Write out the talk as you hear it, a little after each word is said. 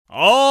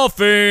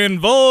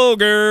Often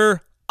vulgar,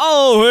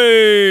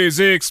 always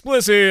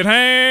explicit,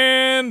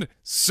 and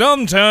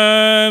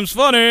sometimes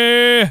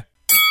funny.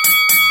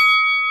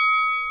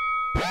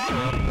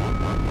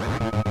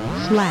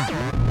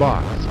 Slap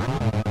Box.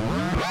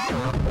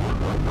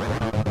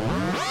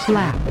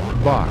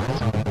 slap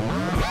Box.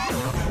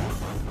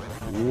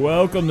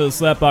 Welcome to the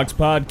Slapbox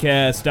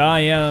Podcast. I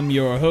am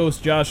your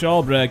host, Josh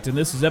Albrecht, and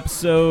this is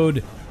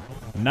episode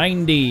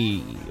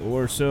 90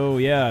 or so.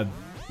 Yeah,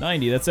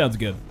 90. That sounds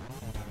good.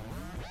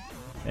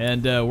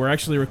 And we're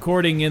actually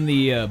recording in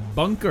the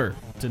bunker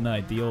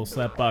tonight, the old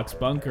Slapbox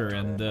bunker.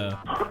 And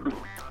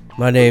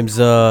My name's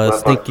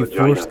Stinky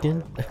vagina.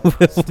 Foreskin.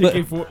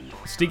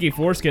 Sticky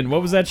Foreskin.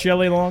 What was that,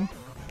 Shelley Long?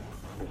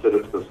 I said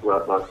it's the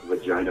Slapbox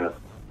vagina.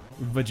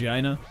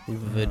 Vagina.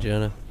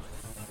 Vagina.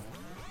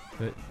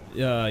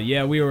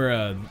 Yeah, we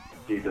were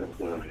Deep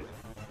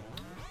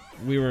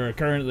inside.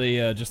 currently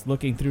just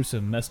looking through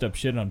some messed up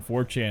shit on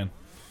 4chan,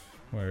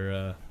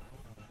 where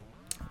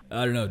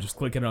I don't know, just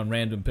clicking on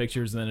random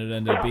pictures, and then it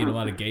ended up being a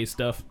lot of gay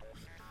stuff,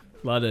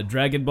 a lot of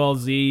Dragon Ball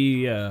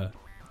Z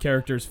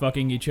characters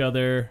fucking each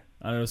other.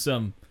 I don't know,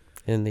 some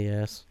In the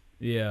ass.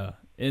 yeah,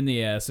 in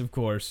the ass, of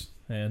course,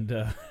 and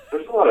There's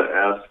a lot of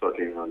ass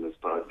fucking on this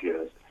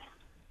podcast.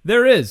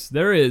 there is,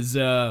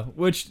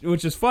 which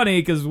is funny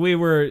because we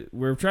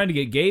were trying to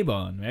get Gabe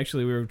on.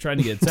 Actually, we were trying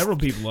to get several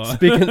people on.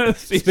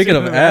 Speaking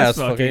of ass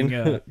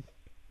fucking.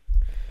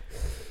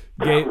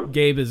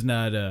 Gabe is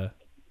not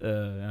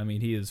I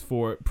mean, he is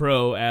for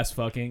pro ass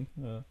fucking.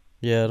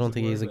 Yeah, I don't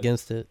think he's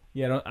against it.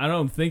 Yeah, I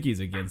don't think he's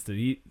against it.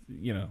 He,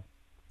 you know,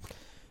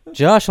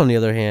 Josh, on the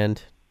other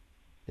hand,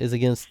 is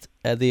against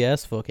the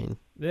ass fucking.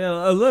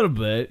 yeah, a little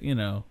bit. You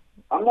know,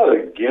 I'm not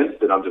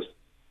against it. I'm just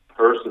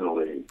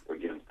personally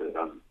against it.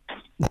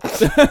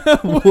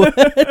 What?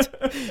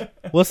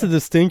 What's the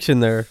distinction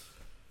there?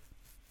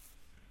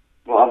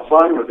 Well, I'm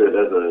fine with it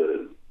as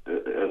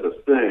a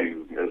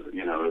thing, as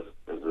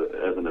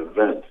an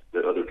event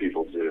that other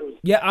people do.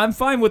 yeah, I'm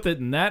fine with it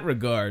in that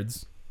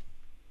regards.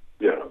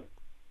 Yeah.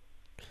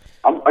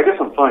 I guess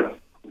I'm fine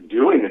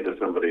doing it to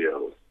somebody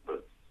else,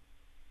 but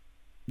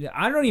Yeah,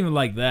 I don't even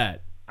like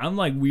that. I'm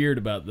like weird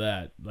about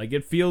that. Like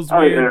it feels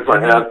I mean, weird. if I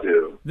and then- have to.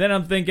 Then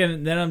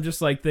I'm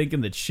just like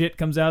thinking that shit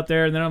comes out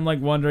there, and then I'm like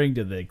wondering,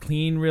 did they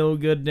clean real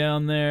good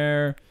down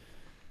there?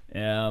 I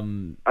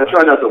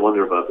try not to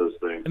wonder about those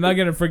things. Am I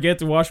gonna forget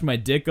to wash my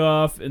dick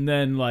off, and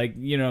then like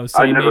say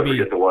I never maybe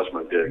forget to wash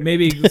my dick.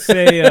 maybe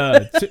say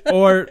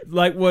or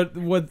like what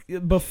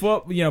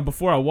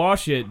before I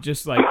wash it,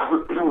 just like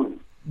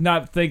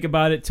not think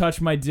about it, touch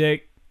my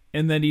dick,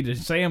 and then eat a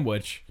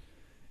sandwich,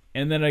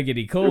 and then I get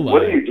E. coli.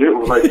 What do you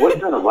do? Like,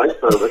 what kind of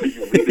lifestyle are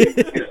you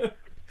leading?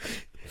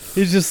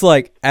 He's just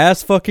like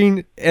ass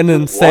fucking and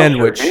then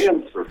sandwich. Wash your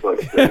hands, for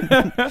fuck's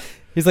sake.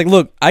 He's like,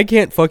 look, I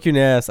can't fuck you in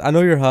the ass. I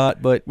know you're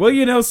hot, but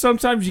Well,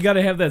 sometimes you got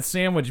to have that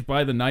sandwich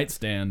by the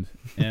nightstand,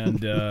 and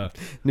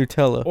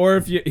Nutella. or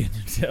if you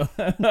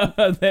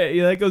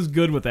that goes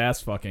good with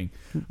ass fucking.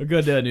 A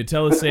good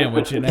Nutella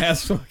sandwich and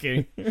ass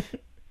fucking.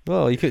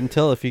 Well, you couldn't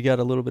tell if you got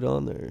a little bit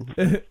on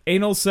there.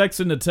 Anal sex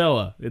and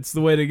Nutella. It's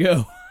the way to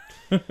go.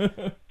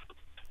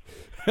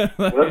 Well,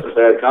 that's a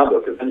bad combo,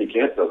 because then you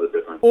can't tell the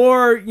difference.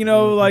 Or,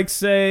 like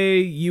say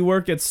you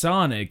work at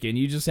Sonic and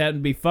you just happen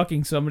to be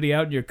fucking somebody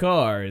out in your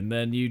car, and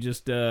then you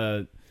just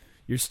you're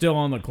still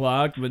on the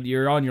clock, but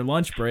you're on your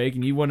lunch break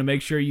and you want to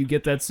make sure you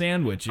get that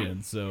sandwich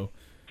in. So,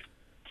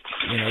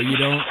 you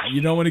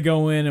don't want to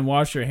go in and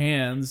wash your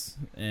hands,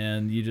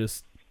 and you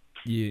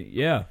eat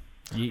your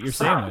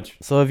sandwich.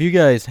 So have you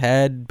guys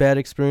had bad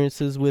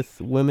experiences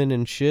with women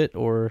and shit,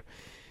 or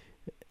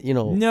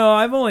No,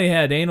 I've only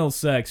had anal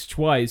sex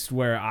twice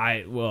where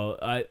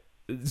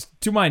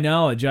to my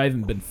knowledge, I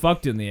haven't been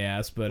fucked in the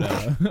ass, but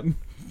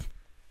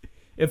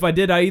if I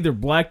did, I either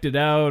blacked it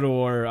out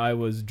or I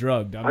was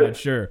drugged. I'm not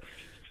sure.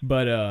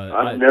 But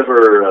I've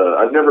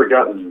never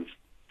gotten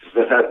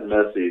that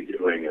messy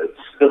doing it.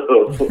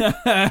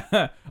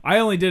 So I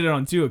only did it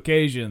on 2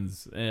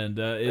 occasions, and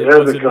it hasn't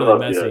wasn't come really up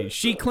messy. yet.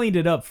 She cleaned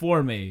it up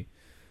for me,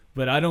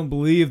 but I don't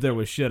believe there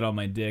was shit on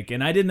my dick,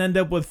 and I didn't end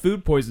up with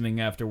food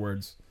poisoning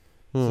afterwards.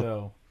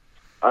 So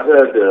I've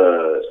had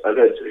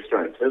chicks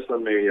try and piss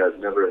on me. I've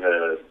never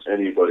had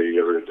anybody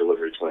ever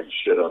deliver trying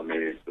shit on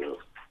me. So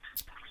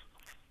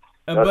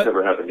that's but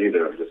never happened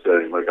either. I'm just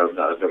saying, like I've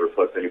never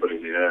fucked anybody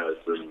in the ass,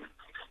 and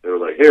they were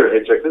like, "Here,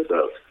 hey, check this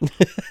out."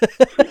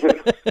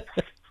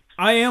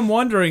 I am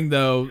wondering,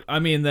 though, I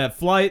mean, that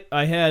flight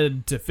I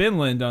had to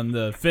Finland on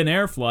the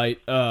Finnair flight,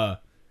 that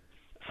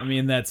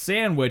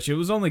sandwich, it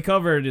was only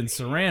covered in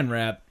saran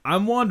wrap.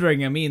 I'm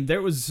wondering,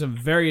 there was some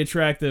very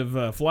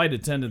attractive flight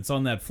attendants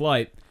on that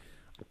flight.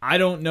 I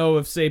don't know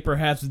if, say,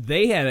 perhaps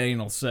they had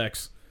anal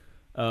sex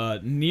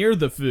near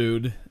the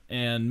food,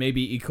 and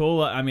maybe E.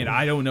 coli.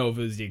 I don't know if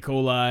it was E.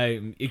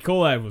 coli. E.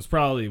 coli was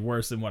probably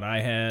worse than what I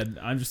had.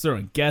 I'm just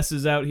throwing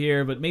guesses out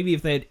here, but maybe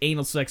if they had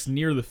anal sex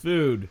near the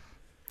food.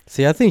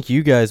 See, I think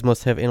you guys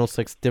must have anal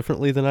sex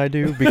differently than I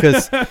do,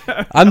 because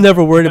I'm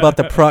never worried about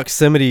the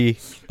proximity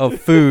of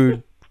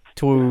food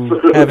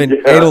to having Yeah.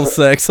 anal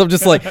sex. I'm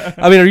just like,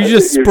 I mean, are you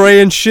just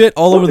spraying shit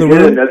all over the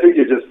Again, room? I think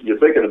you're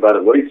thinking about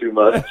it way too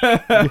much.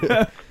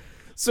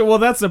 So, well,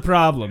 that's the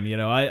problem, you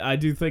know. I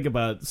do think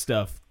about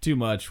stuff too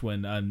much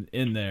when I'm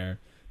in there.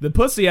 The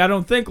pussy, I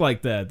don't think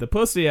like that. The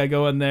pussy, I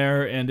go in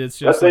there and it's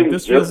That just like, thing's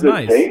this feels just as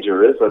nice.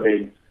 dangerous. I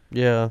mean,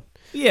 Yeah.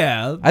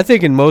 Yeah. I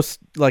think in most,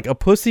 like, a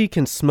pussy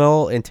can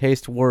smell and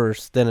taste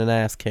worse than an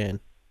ass can.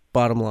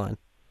 Bottom line.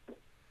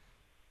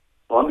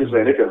 I'm just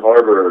saying it can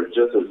harbor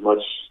just as much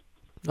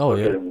Oh,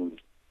 yeah. fucking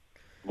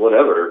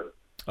whatever.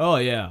 Oh,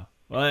 yeah.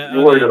 Well, I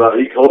You're worried mean, about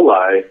E.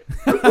 coli.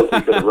 The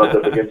pussy could have rubbed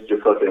up against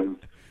your fucking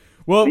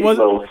well,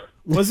 meatloaf.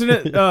 wasn't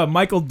it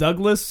Michael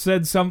Douglas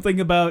said something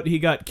about he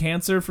got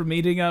cancer from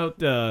eating out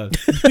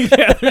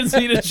Catherine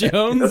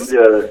Zeta-Jones?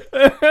 Yeah,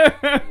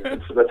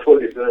 that's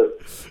what he said.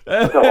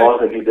 That's how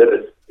often he did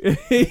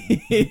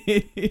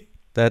it.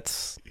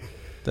 That's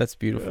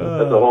beautiful.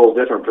 That's a whole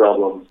different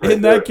problem. right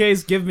In there. that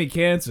case, give me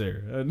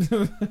cancer.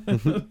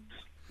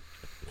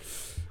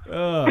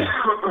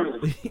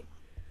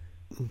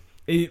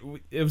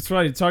 It was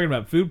funny talking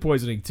about food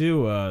poisoning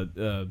too.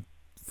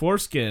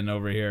 Foreskin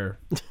over here,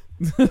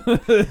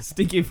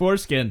 Stinky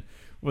Foreskin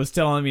was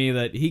telling me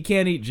that he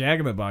can't eat Jack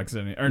in the Box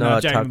anymore. Or No,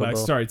 not Jack in Taco the Box.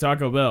 Bell. Sorry,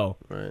 Taco Bell.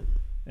 Right.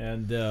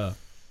 And I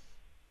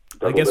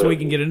Taco guess Bell. we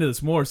can get into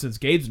this more since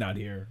Gabe's not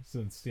here.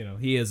 Since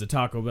he is a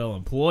Taco Bell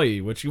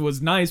employee, which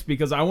was nice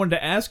because I wanted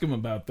to ask him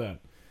about that.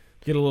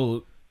 Get a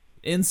little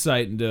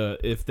insight into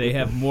if they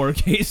have more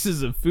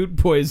cases of food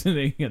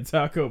poisoning at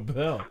Taco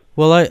Bell.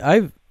 Well,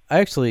 I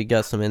actually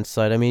got some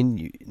insight. I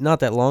mean, not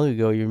that long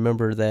ago, you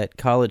remember that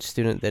college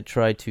student that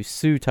tried to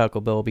sue Taco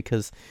Bell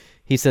because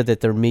he said that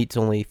their meat's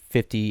only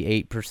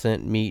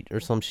 58% meat or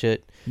some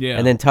shit. Yeah.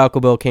 And then Taco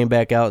Bell came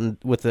back out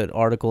with an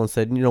article and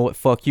said, you know what,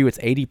 fuck you, it's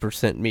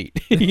 80% meat.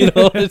 You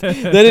know, they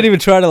didn't even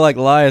try to like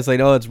lie and say,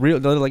 no, it's real.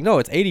 They're like, no,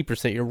 it's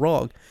 80%. You're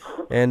wrong.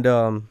 And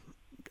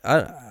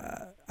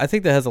I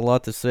think that has a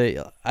lot to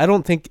say. I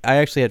don't think I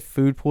actually had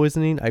food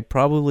poisoning. I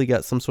probably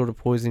got some sort of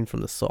poisoning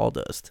from the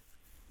sawdust.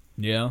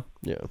 Yeah.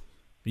 Yeah.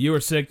 You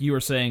were sick, you were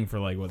saying, for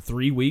like, what,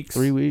 3 weeks?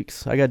 3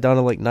 weeks. I got down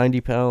to like 90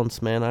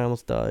 pounds, man. I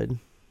almost died.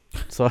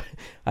 So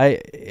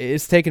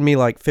it's taken me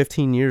like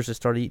 15 years to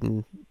start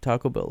eating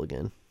Taco Bell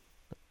again.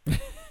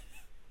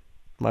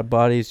 My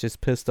body's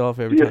just pissed off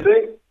every Do time.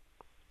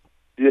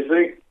 you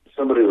think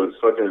somebody was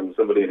fucking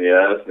somebody in the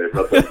ass and they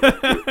rubbed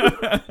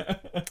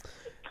up?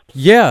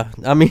 Yeah,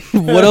 I mean,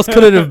 what else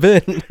could it have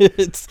been?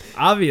 It's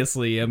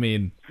Obviously, I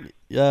mean,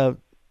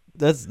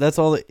 that's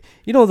all.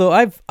 You know, though,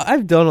 I've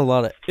done a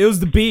lot of it was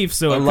the beef,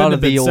 so A it lot couldn't of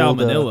have been the old,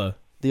 salmonella.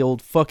 the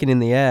old fucking in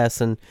the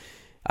ass, and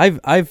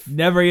I've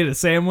Never ate a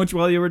sandwich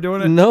while you were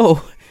doing it?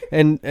 no,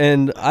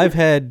 and I've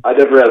had I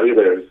never have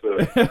either. So.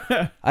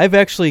 I've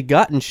actually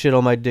gotten shit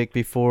on my dick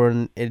before,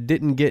 and it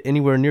didn't get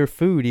anywhere near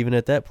food even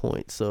at that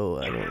point. So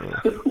I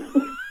don't know.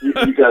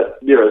 You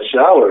got near a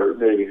shower,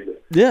 maybe.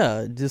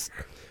 Yeah, just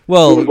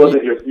well. It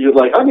wasn't you're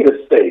like, I need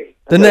a steak.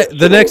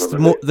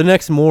 The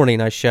next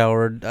morning I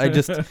showered.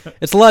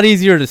 It's a lot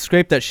easier to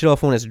scrape that shit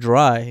off when it's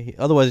dry.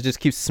 Otherwise, it just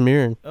keeps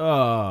smearing. Oh.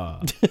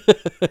 I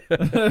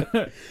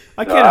can't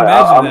No,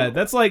 imagine that.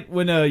 That's like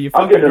when you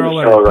fuck a getting in girl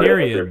the on shower her right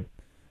period,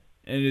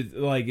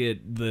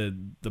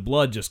 and the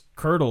blood just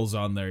curdles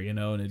on there,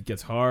 and it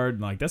gets hard,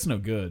 and like that's no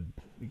good.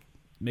 It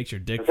makes your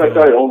dick In fact,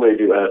 feel. I only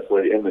do ass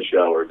play in the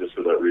shower just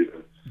for that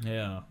reason.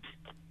 Yeah,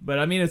 but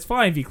I mean it's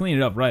fine if you clean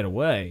it up right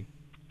away.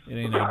 It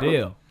ain't no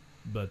deal.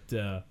 But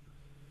To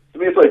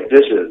me, it's like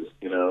dishes.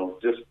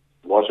 Just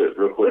wash it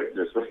real quick.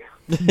 Just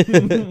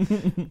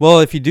Well,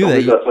 if you do don't that,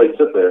 leave that plate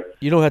sit there.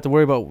 you don't have to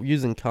worry about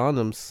using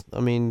condoms.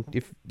 I mean,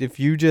 if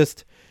you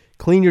just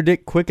clean your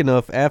dick quick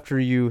enough after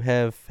you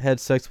have had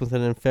sex with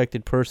an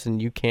infected person,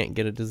 you can't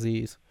get a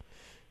disease.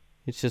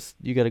 It's just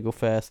you got to go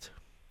fast.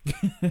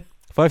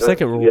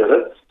 5-second rule. Yeah,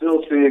 that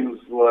still seems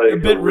like a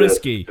bit risk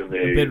risky. to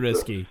me. A bit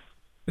risky.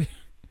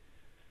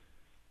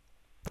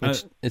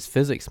 It's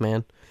physics,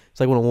 man. It's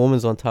like when a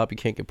woman's on top, you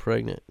can't get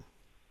pregnant.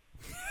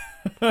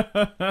 Yeah,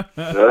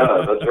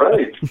 that's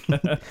right.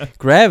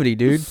 Gravity,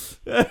 dude.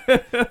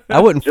 I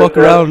wouldn't Just fuck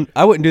around.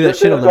 I wouldn't do that Just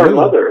shit on ask the our moon.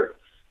 mother.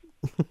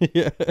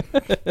 Yeah.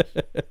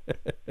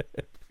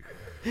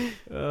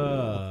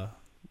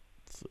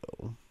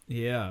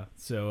 Yeah.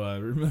 So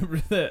remember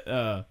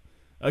that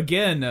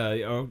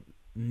again.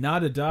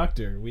 Not a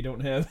doctor. We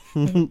don't have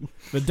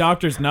the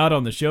doctor's not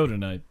on the show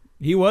tonight.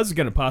 He was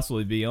going to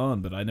possibly be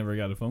on, but I never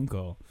got a phone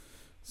call.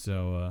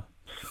 So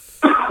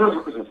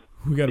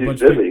we got a He's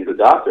bunch of people. busy. He's a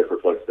doctor, for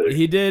fuck's sake.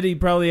 He did. He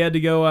probably had to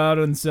go out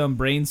on some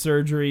brain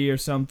surgery or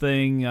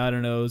something. I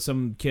don't know.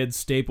 Some kid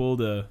stapled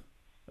a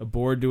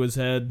board to his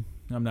head.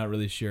 I'm not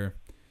really sure,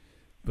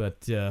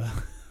 but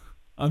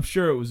I'm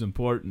sure it was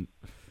important.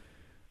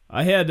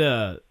 I had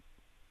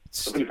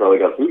He probably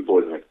got food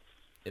poisoning.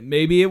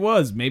 maybe it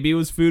was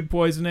food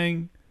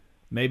poisoning.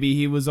 Maybe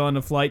he was on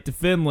a flight to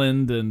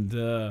Finland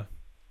and.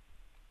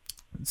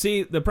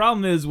 See, the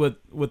problem is with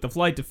the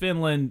flight to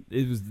Finland,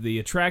 it was the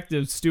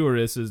attractive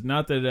stewardess. Is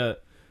not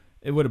that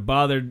it would have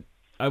bothered.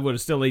 I would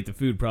have still ate the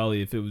food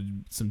probably if it was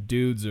some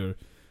dudes or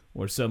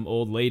some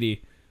old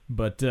lady.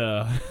 But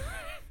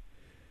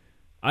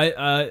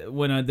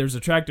there's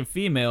attractive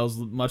females,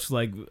 much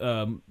like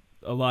a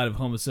lot of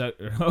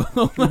homosexual,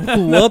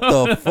 What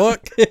the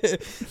fuck?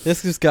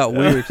 This just got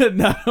weird.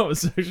 not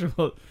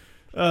homosexual,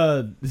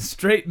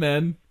 straight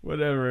men,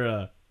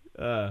 whatever.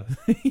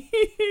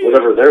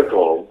 Whatever they're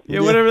called. Yeah,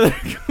 whatever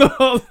they're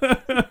called.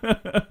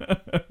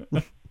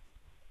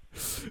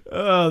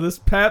 Oh, this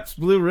Pabst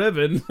Blue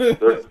Ribbon.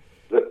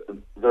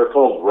 They're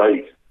called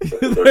right.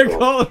 They're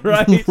called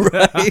right.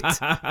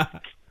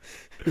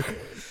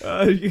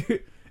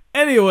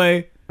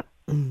 Anyway,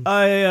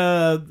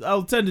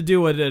 I'll tend to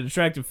do what an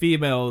attractive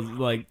female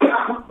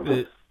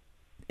it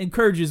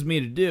encourages me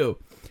to do,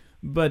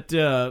 but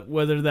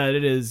whether that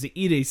it is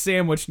eat a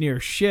sandwich near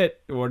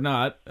shit or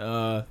not,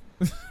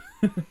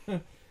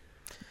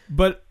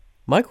 but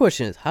My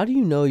question is, how do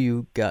you know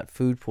you got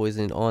food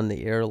poisoning on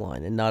the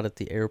airline and not at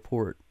the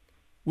airport?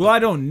 well, I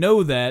don't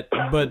know that,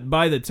 but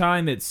by the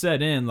time it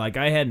set in, like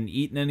I hadn't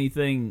eaten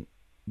anything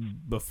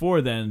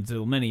before then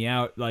until many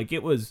out. Like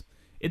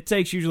it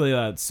takes usually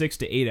about 6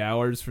 to 8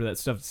 hours for that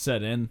stuff to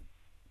set in,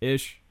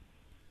 ish,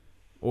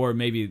 or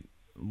maybe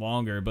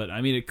longer. But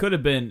I mean, it could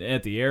have been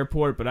at the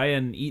airport, but I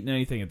hadn't eaten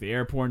anything at the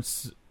airport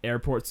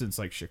since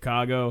like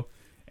Chicago,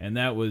 and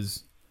that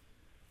was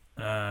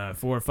 4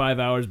 or 5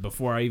 hours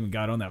before I even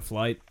got on that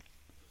flight.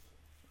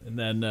 And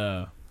then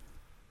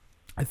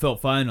I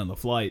felt fine on the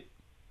flight.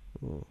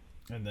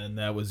 And then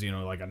that was,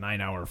 like a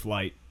 9-hour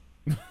flight.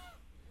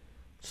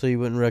 So you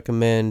wouldn't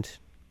recommend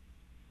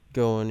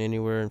going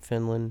anywhere in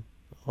Finland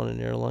on an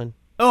airline?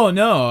 Oh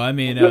no, I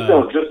mean, Just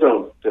don't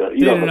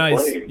eat on the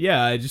plane.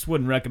 yeah, I just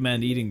wouldn't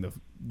recommend eating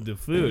the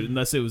food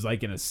unless it was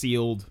like in a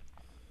sealed,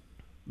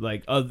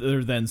 like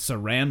other than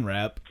Saran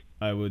wrap.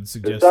 I would It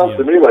suggest. sounds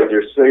to me like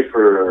you're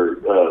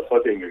safer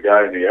fucking a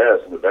guy in the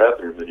ass in the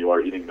bathroom than you are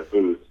eating the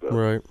food. So.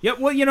 Right. Yeah,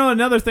 well,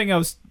 another thing I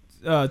was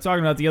talking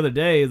about the other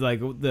day is like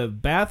the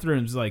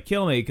bathrooms like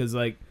kill me because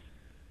like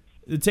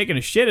taking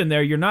a shit in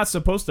there, you're not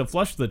supposed to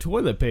flush the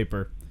toilet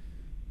paper,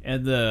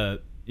 and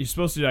you're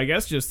supposed to, I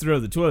guess, just throw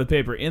the toilet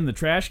paper in the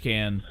trash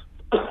can.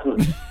 I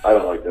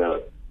don't like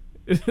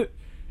that.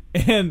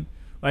 And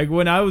like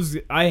when I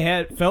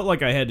felt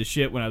like I had to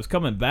shit when I was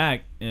coming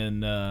back,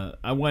 and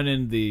I went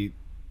in the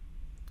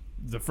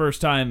first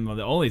time,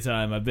 the only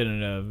time I've been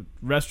in a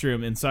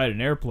restroom inside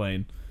an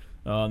airplane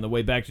on the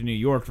way back to New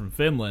York from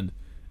Finland.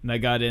 And I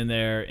got in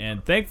there,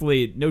 and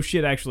thankfully, no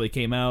shit actually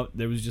came out.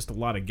 There was just a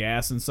lot of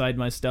gas inside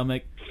my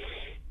stomach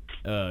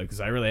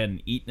because I really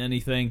hadn't eaten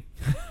anything.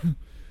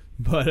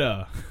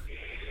 But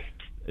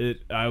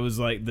I was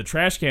like, the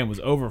trash can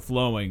was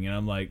overflowing, and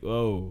I'm like,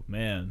 oh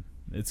man,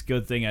 it's a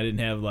good thing I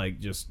didn't have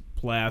like just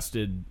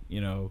plastered,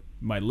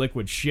 my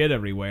liquid shit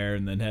everywhere,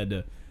 and then had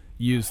to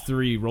use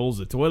 3 rolls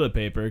of toilet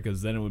paper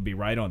because then it would be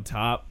right on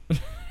top.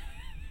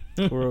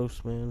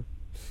 Gross, man.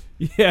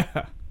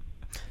 Yeah.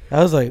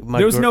 I was like,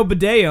 there was no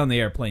bidet on the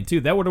airplane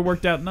too. That would have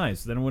worked out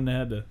nice. Then I wouldn't have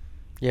had to.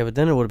 Yeah, but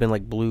then it would have been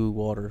like blue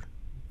water,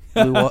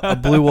 a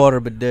blue water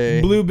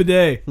bidet. Blue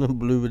bidet.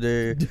 Blue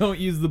bidet. Don't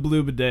use the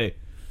blue bidet.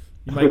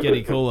 You might get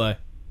E. coli.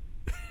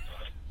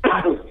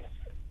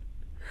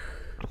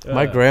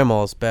 My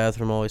grandma's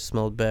bathroom always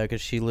smelled bad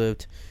because she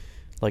lived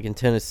like in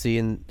Tennessee,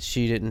 and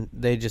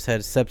they just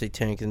had a septic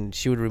tank, and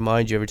she would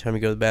remind you every time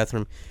you go to the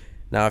bathroom.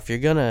 Now, if you're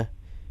gonna,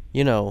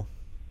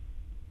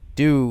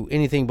 do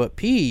anything but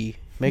pee,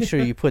 make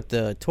sure you put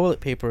the toilet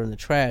paper in the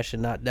trash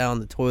and not down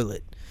the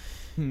toilet.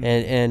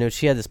 And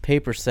she had this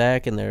paper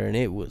sack in there, and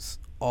it was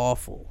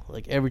awful.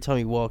 Like every time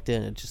you walked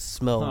in, it just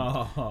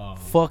smelled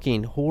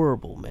fucking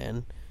horrible,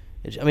 man.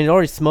 It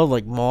already smelled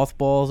like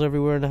mothballs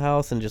everywhere in the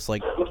house, and just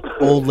like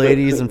old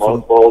ladies and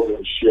mothballs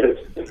and shit.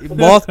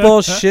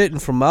 Mothballs, shit,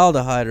 and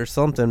formaldehyde or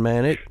something,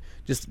 man. It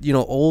just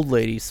old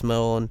lady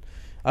smell, and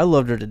I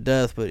loved her to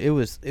death, but it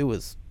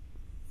was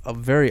a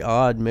very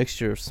odd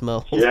mixture of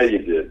smells. Yeah, you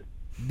did.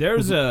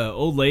 There's a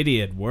old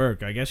lady at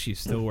work. I guess she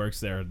still works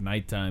there at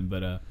nighttime,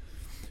 but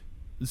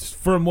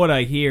from what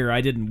I hear,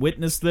 I didn't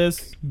witness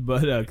this,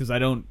 but because I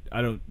don't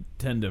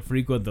tend to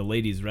frequent the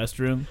ladies'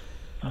 restroom,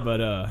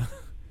 but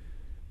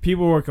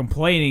people were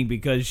complaining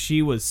because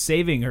she was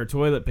saving her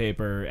toilet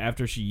paper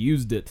after she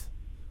used it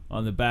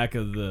on the back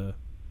of the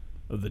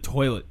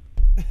toilet.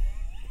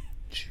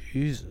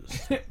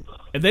 Jesus.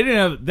 And they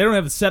don't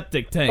have a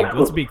septic tank.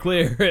 Let's be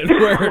clear at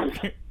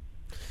work.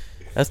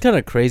 That's kind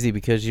of crazy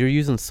because you're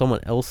using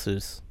someone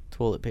else's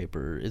toilet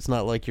paper. It's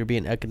not like you're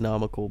being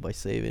economical by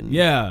saving.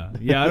 Yeah.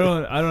 I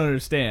don't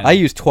understand. I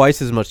use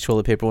twice as much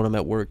toilet paper when I'm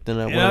at work than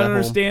when I'm at home. I don't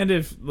understand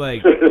if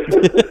like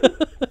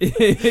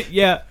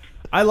yeah.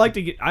 I like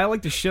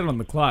to shit on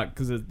the clock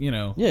because Yeah, you're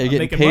I'm getting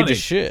making paid money. to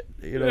shit.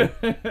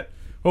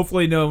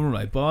 Hopefully, none of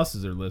my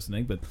bosses are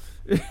listening, but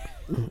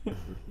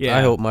yeah.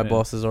 I hope my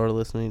bosses are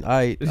listening.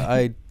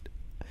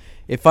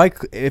 If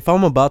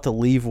I'm about to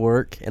leave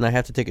work and I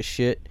have to take a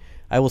shit,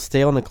 I will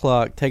stay on the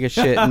clock, take a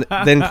shit, and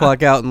then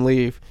clock out and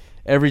leave.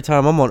 Every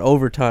time I'm on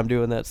overtime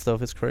doing that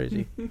stuff, it's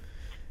crazy.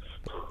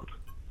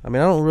 I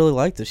don't really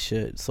like this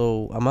shit,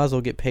 so I might as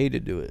well get paid to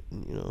do it.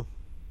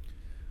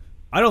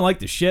 I don't like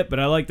the shit, but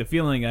I like the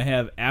feeling I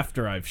have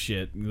after I've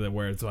shit,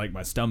 where it's like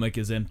my stomach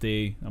is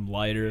empty, I'm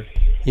lighter.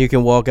 You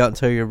can walk out and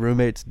tell your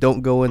roommates,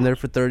 don't go in there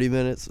for 30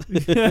 minutes.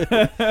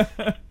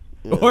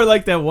 Or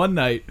like that one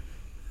night,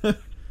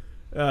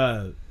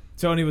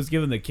 Tony was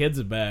giving the kids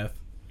a bath,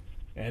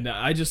 and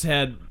I just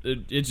had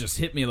it just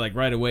hit me like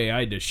right away.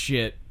 I had to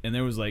shit, and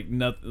there was like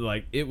nothing.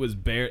 Like it was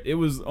bare. It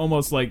was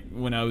almost like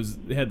when I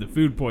had the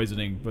food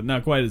poisoning, but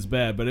not quite as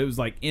bad. But it was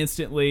like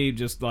instantly,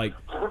 just like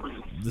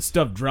the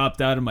stuff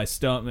dropped out of my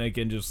stomach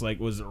and just like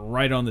was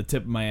right on the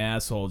tip of my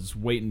asshole, just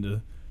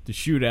waiting to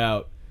shoot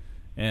out.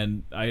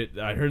 And I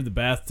heard the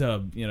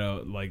bathtub,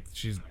 like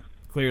she's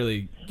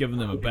clearly giving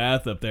them a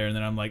bath up there, and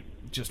then I'm like,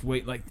 just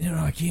wait, like,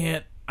 I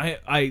can't.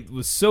 I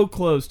was so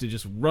close to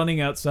just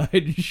running outside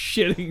and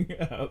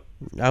shitting out.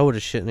 I would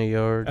have shit in a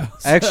yard.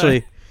 Outside.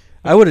 Actually,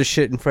 I would have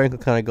shit in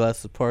Franklin County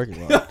Glass's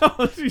parking lot.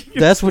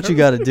 That's what you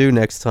got to do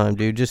next time,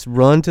 dude. Just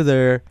run to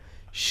there,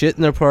 shit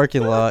in their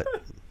parking lot,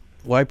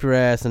 wipe your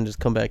ass, and just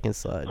come back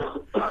inside.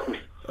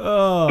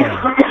 Oh.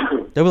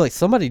 They'll be like,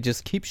 somebody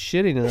just keeps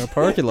shitting in our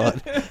parking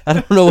lot. I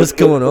don't know what's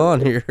going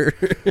on here.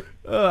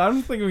 I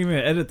don't think we're going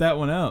to edit that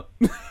one out.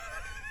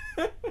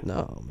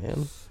 No,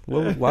 man.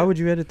 Well, why would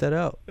you edit that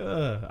out?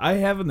 I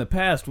have in the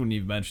past when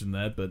you've mentioned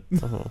that, but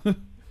Uh-huh.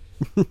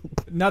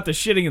 not the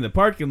shitting in the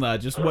parking lot,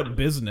 just what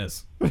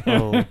business.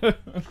 Oh.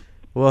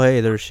 Well, hey,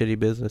 they're a shitty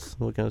business.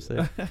 What can I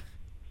say?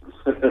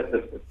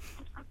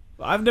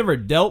 I've never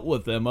dealt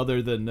with them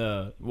other than,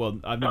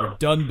 I've never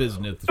done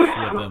business with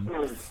them.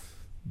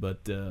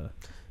 But,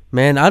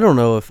 Man, I don't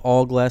know if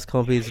all glass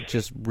companies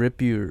just rip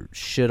your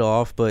shit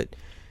off, but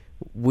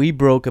we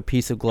broke a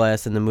piece of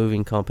glass in the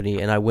moving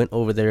company, and I went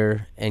over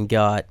there and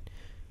got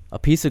a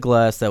piece of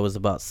glass that was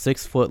about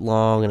 6 foot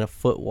long and a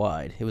foot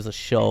wide. It was a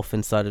shelf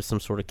inside of some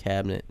sort of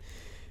cabinet.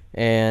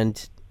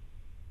 And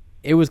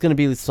it was going to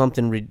be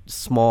something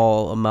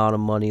small amount of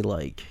money,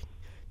 like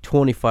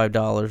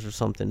 $25 or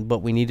something,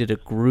 but we needed a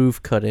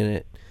groove cut in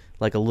it,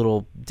 like a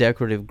little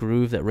decorative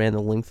groove that ran the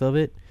length of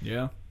it.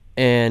 yeah.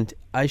 And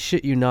I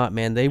shit you not,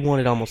 man, they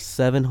wanted almost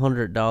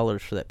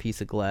 $700 for that piece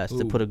of glass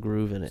to Ooh. put a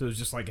groove in it. So it was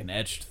just like an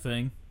etched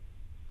thing?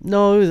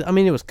 No,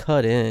 it was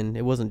cut in.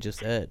 It wasn't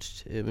just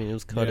etched. I mean, it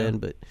was cut Yeah. in,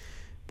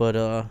 but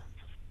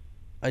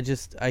I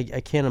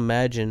can't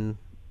imagine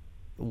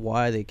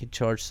why they could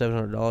charge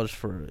 $700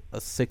 for a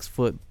 6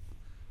 foot,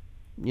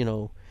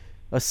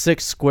 a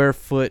 6 square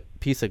foot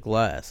piece of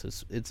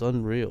glass. It's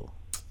unreal.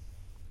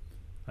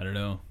 I don't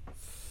know. I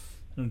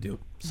don't deal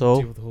with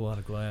a whole lot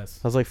of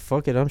glass. I was like,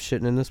 fuck it, I'm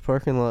shitting in this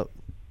parking lot.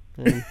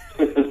 And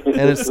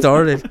it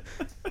started.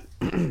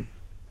 You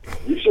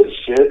should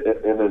shit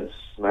and then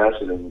smash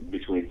it in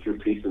between two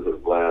pieces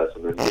of glass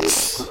and then do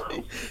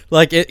it.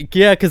 Like,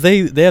 because they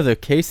have their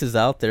cases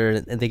out there,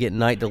 and they get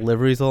night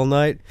deliveries all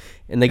night,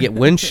 and they get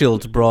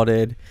windshields brought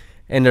in,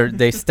 and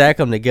they stack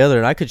them together,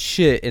 and I could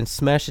shit and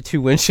smash the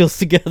two windshields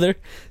together.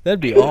 That'd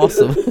be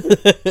awesome.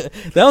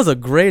 That was a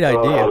great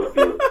idea.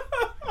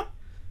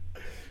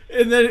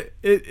 And then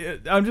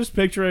I'm just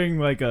picturing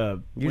like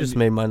You just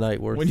made my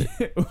night worth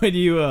it. when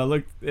you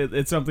look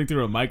at something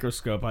through a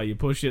microscope, how you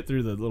push it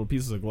through the little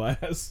pieces of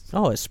glass.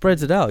 Oh, it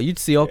spreads it out. You'd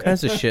see all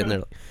kinds of shit in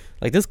there.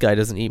 Like, this guy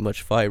doesn't eat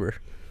much fiber.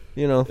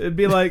 It'd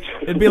be like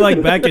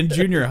back in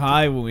junior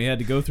high when we had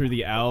to go through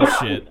the owl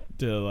shit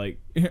to like,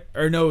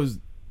 or no, it was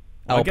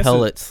Owl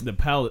pellets. The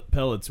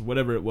pellets,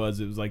 whatever it was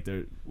like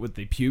they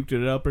puked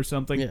it up or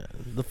something. Yeah,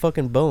 the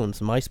fucking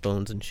bones, mice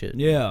bones and shit.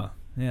 Yeah,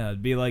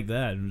 it'd be like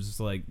that. It was just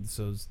like,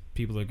 so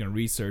people are gonna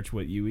research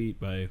what you eat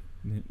by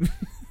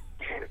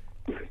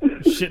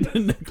shitting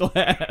in the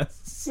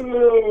glass.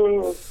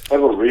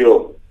 Have a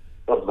real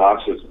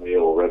obnoxious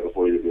meal right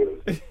before you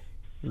do it.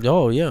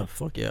 Oh, yeah,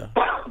 fuck yeah.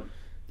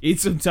 Eat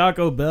some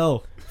Taco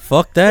Bell.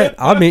 Fuck that.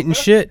 I'm eating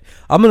shit.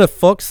 I'm going to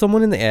fuck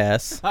someone in the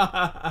ass.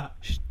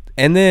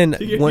 And then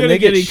You're when gonna they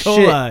get get E.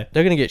 shit, coli.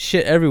 they're going to get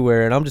shit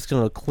everywhere, and I'm just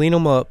going to clean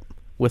them up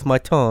with my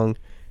tongue,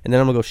 and then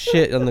I'm going to go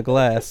shit on the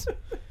glass a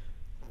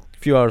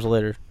few hours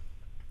later.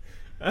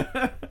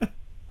 That's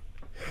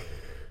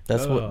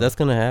that's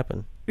going to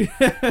happen. It's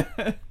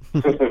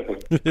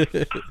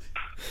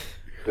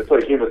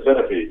like Human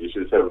Centipede. You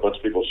should just have a bunch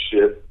of people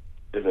shit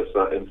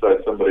inside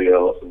somebody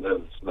else and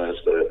then smash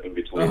that in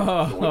between. the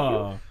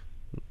windshield.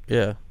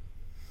 Yeah.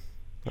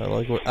 I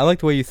like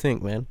the way you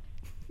think, man.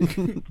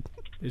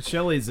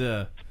 Shelley's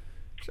a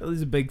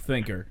big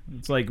thinker.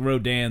 It's like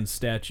Rodin's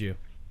statue.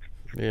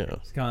 Yeah.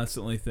 He's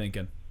constantly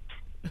thinking.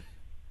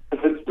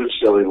 It's the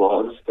Shelley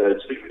Long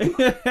statue.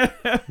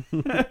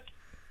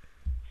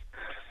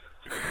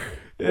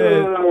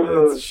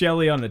 It's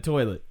Shelley on the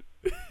toilet.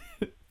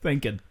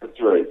 Thinking.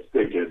 That's right,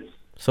 thinking.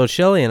 So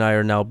Shelly and I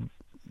are now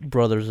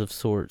brothers of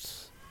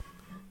sorts.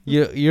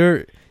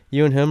 You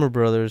and him are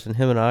brothers, and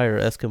him and I are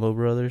Eskimo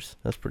brothers.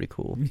 That's pretty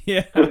cool.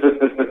 Yeah.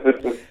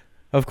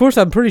 Of course,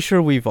 I'm pretty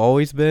sure we've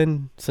always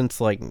been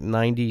since like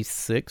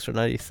 96 or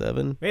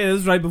 97. Hey, this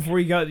is right before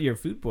you got your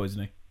food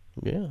poisoning.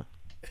 Yeah.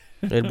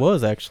 It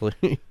was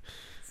actually.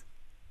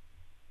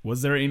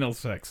 Was there anal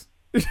sex?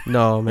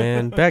 No,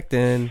 man. Back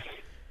then,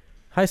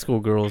 High school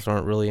girls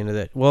aren't really into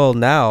that. Well,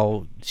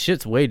 now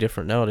shit's way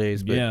different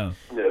nowadays. But Yeah.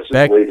 Yeah, it's just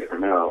Back- way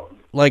different now.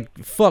 like,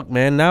 fuck,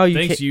 man. Now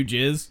Thanks, you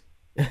jizz.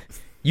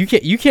 you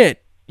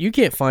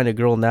can't find a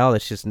girl now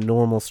that's just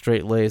normal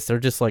straight laced. They're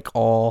just like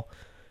all,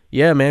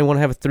 yeah, man, want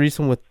to have a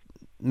threesome with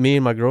me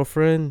and my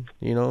girlfriend.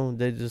 You know,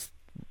 they just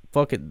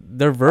fuck it.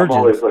 They're I'm virgins.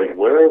 always like,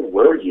 where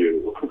were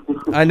you?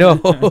 I know.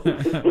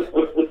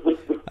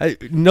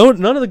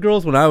 None of the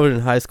girls when I was in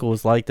high school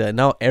was like that.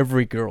 Now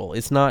every girl,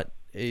 it's not.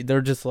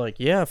 They're just like,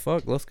 yeah,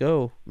 fuck, let's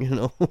go. You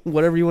know,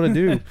 whatever you want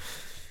to do.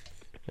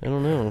 I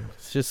don't know.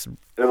 It's just,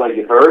 They're like,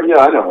 her? Yeah,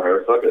 I know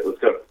her. Fuck it, let's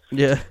go.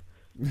 yeah.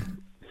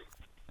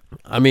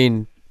 I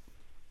mean,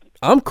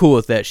 I'm cool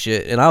with that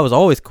shit, and I was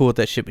always cool with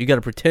that shit. But you got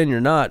to pretend you're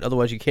not,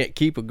 otherwise you can't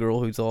keep a girl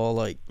who's all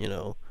like, you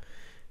know,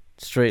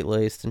 straight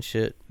laced and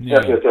shit. Yeah,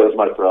 I guess that was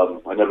my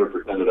problem. I never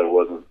pretended I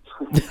wasn't.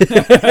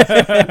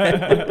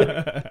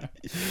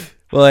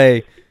 Well,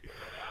 hey,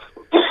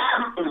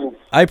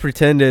 I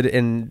pretended,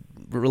 and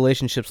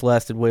relationships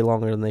lasted way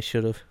longer than they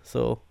should have.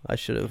 So I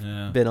should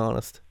have been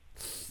honest.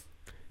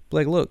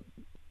 Like, look,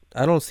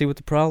 I don't see what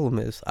the problem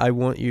is. I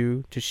want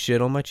you to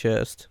shit on my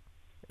chest,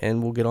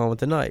 and we'll get on with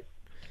the night.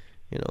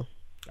 You know.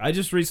 I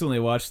just recently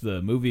watched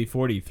the movie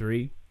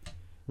 43.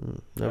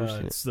 Never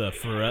seen It's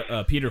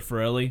Peter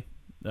Farrelly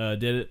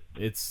did it.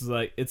 It's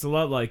a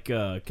lot like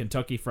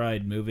Kentucky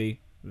Fried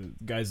Movie. The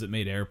guys that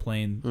made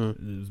Airplane.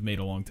 It was made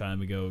a long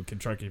time ago.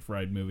 Kentucky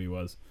Fried Movie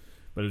was,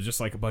 but it was just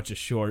like a bunch of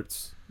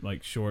shorts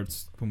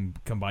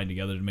combined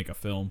together to make a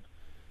film.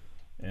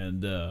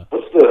 And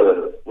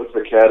What's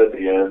the cat at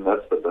the end?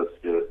 That's the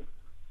best bit.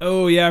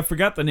 oh yeah, I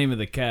forgot the name of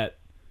the cat.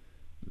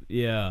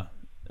 Yeah,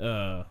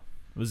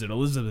 was it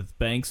Elizabeth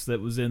Banks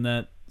that was in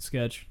that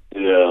sketch?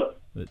 Yeah.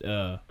 But,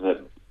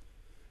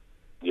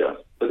 Yeah.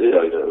 But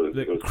yeah,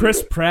 it was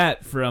Chris good.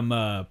 Pratt from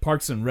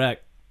Parks and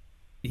Rec,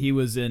 he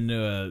was in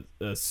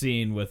a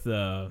scene with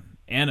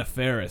Anna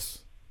Faris,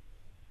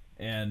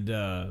 and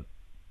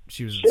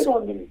she was Shit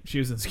on me.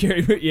 in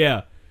Scary Movie.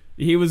 Yeah,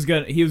 he was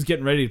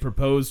getting ready to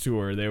propose to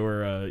her. They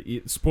were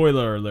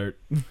spoiler alert.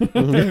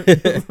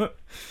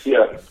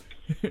 Yeah.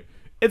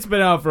 It's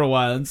been out for a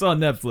while. It's on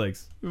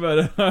Netflix,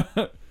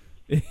 but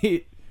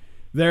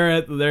they're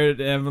having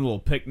a little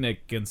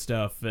picnic and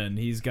stuff, and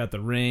he's got the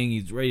ring.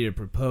 He's ready to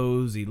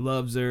propose. He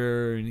loves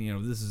her, and you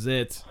know this is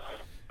it.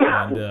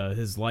 And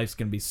his life's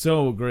gonna be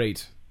so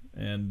great.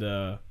 And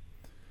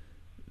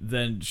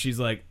then she's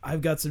like,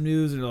 "I've got some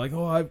news," and they're like,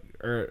 "Oh,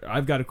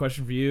 I've got a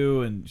question for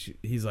you." And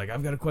he's like,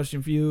 "I've got a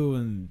question for you,"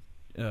 and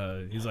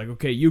he's like,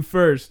 "Okay, you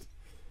first."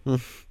 And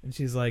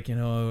she's like, "You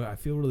know, I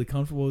feel really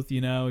comfortable with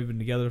you now. We've been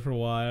together for a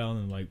while,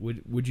 and like,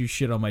 would you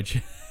shit on my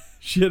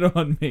shit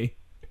on me?"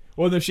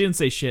 Well, no, she didn't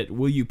say shit.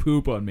 Will you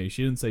poop on me?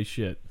 She didn't say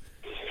shit.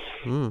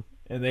 And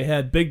they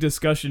had big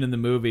discussion in the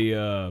movie.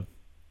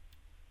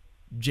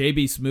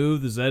 JB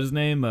Smooth, is that his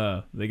name?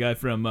 The guy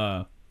from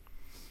that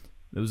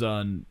was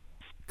on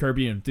Curb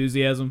Your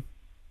Enthusiasm.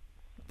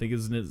 I think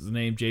is his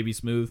name, JB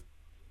Smooth.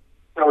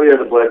 Oh yeah,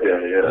 the black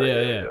guy.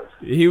 Yeah.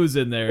 He was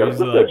in there. He's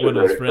like one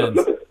of his friends.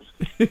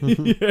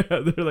 Yeah,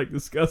 they're like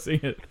discussing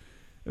it.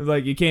 It's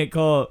like you can't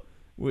call,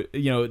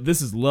 you know,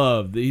 this is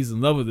love. He's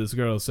in love with this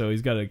girl, so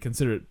he's got to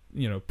consider it,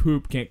 you know,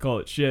 poop. Can't call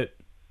it shit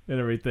and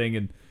everything.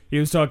 And he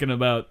was talking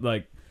about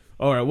like,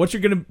 all right, what's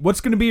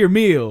gonna be your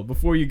meal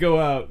before you go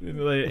out and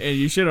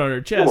you shit on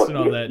her chest and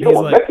all that. And he's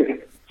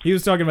like, he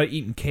was talking about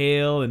eating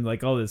kale and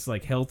like all this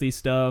like healthy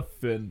stuff,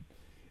 and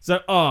it's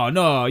like, oh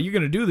no, you're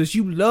gonna do this.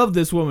 You love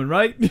this woman,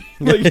 right?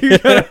 Like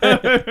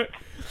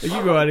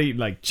you go out and eat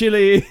like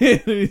chili. And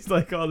he's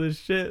like all this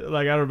shit.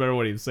 Like I don't remember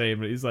what he was saying,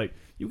 but he's like,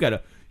 you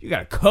gotta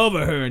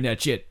cover her in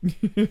that shit.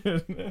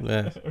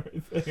 Yeah.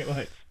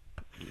 Like,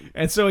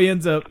 and so he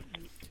ends up.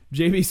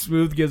 JB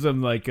Smooth gives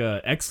him like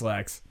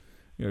X-Lax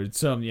or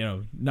some, you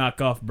know,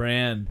 knockoff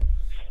brand,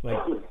 like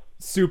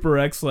super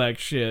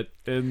X-Lax shit,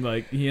 and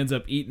like he ends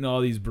up eating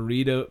all these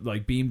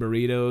like bean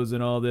burritos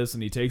and all this,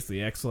 and he takes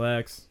the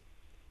X-Lax.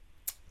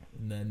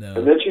 And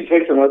then she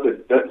takes him out to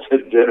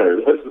dinner.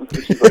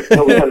 She's like,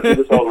 "Oh, we gotta do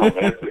this all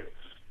romantic."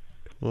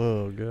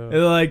 Oh god.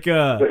 and like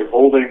Like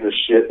holding the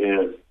shit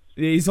in.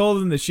 he's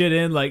holding the shit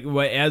in like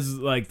as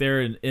like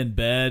they're in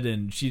bed,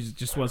 and she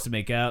just wants to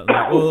make out. And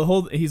like,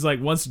 well, he's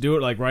like wants to do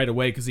it like right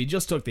away because he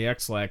just took the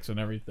X-Lax and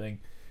everything.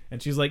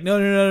 And she's like,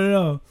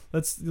 no.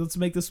 Let's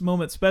make this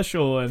moment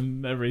special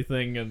and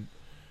everything.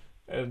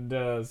 And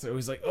so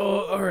he's like,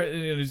 oh, all right.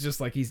 And it's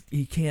just like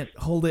he can't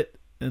hold it.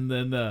 And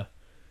then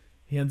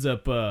he ends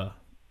up I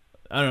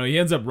don't know. He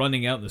ends up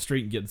running out in the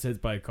street and getting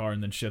hit by a car,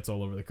 and then shits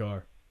all over the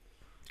car.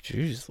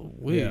 Jeez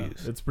Louise. Yeah,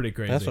 it's pretty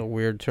crazy. That's a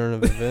weird turn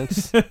of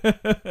events.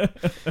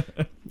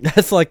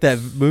 That's like that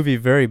movie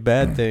Very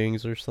Bad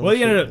Things or something. Well,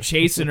 he ended up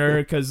chasing her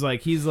because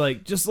like he's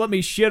like, just let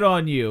me shit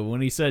on you.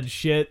 When he said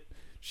shit,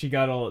 she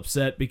got all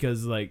upset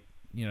because like,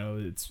 you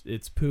know,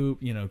 it's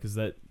poop, you know, because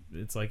that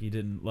it's like he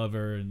didn't love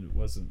her and it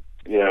wasn't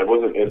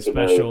intimate.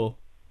 special.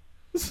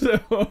 So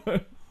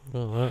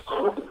Oh,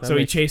 that so he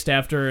makes- chased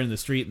after her in the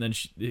street, and then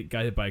he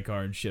got hit by a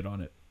car and shit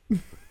on it.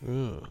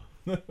 Ugh.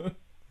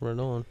 Right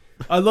on.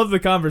 I love the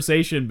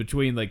conversation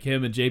between like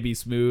him and JB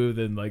Smooth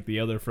and like the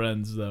other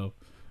friends though.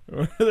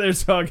 Where they're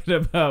talking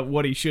about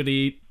what he should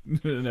eat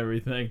and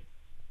everything.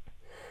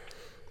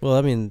 Well,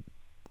 I mean,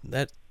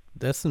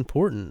 that's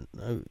important.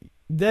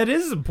 That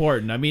is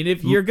important. I mean,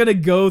 if you're gonna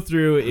go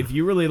through, if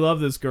you really love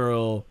this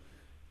girl,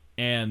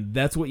 and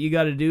that's what you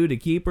got to do to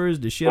keep her, is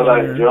to shit But on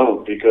I her.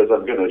 don't, because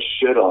I'm gonna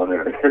shit on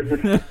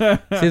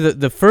her. See,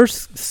 the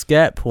first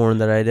scat porn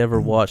that I'd ever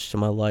watched in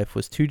my life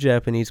was two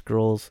Japanese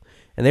girls,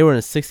 and they were in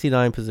a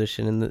 69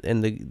 position,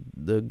 and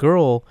the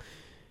girl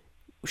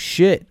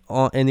shit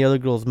in the other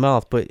girl's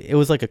mouth, but it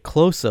was like a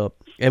close up,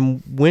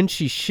 and when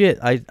she shit,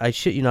 I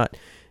shit you not,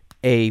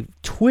 a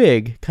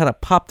twig kind of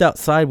popped out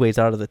sideways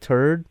out of the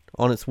turd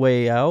on its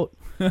way out.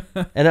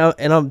 and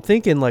I'm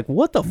thinking, like,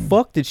 what the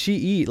fuck did she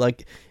eat?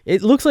 Like,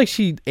 it looks like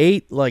she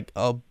ate like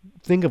a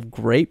thing of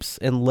grapes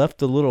and left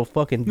the little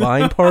fucking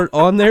vine part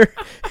on there.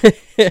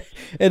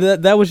 And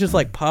that was just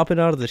like popping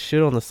out of the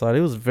shit on the side.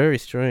 It was very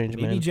strange,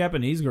 Maybe man.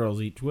 Japanese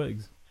girls eat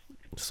twigs.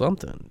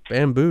 Something.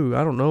 Bamboo.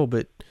 I don't know,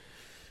 but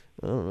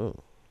I don't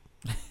know.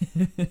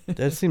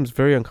 That seems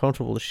very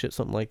uncomfortable to shit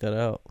something like that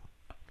out.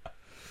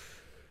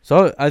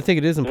 So I think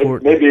it is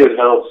important. Maybe it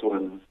helps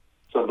when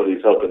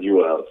somebody's helping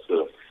you out,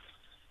 so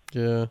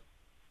Yeah.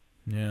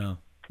 Yeah.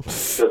 it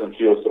doesn't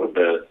feel so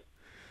bad.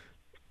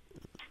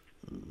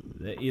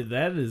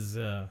 That is,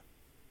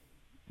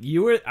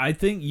 I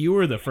think you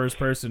were the first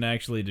person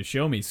actually to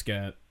show me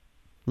scat.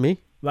 Me?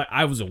 Like,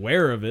 I was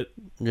aware of it,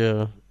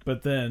 Yeah.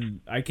 but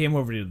then I came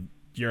over to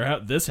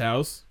this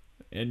house,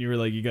 and you were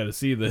like, you got to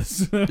see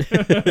this.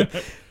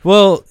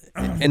 Well,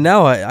 and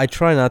now I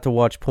try not to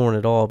watch porn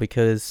at all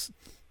because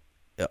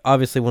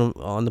obviously when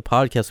on the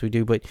podcast we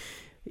do, but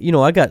you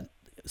know, I got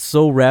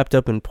so wrapped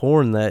up in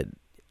porn that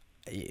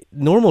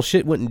normal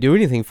shit wouldn't do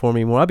anything for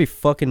me anymore. I'd be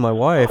fucking my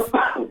wife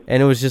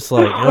and it was just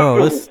like,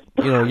 oh, this,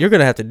 you know, you're going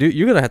to have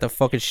to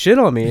fucking shit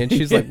on me. And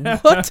she's like,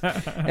 what?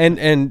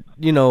 And,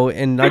 you know,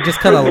 and I just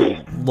kind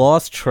of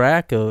lost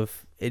track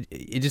of it.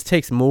 It just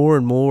takes more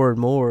and more and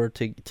more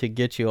to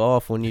get you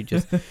off when you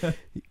just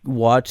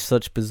watch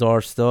such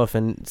bizarre stuff.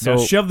 And so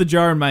Now shove the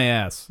jar in my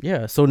ass.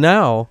 yeah, so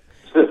now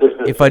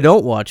if I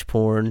don't watch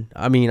porn,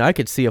 I mean, I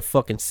could see a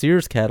fucking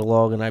Sears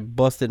catalog and I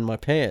busted in my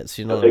pants,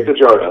 you know. Take the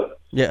jar out.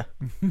 Yeah.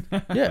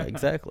 Yeah,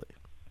 exactly.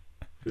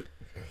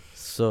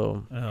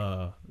 So,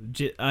 I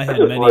I had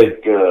just many.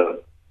 like,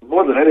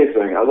 more than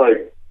anything, I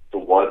like to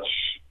watch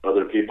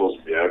other people's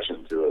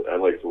reaction to it. I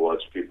like to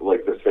watch people,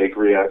 like the fake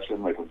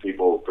reaction, like when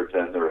people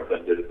pretend they're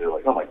offended and they're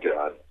like, oh my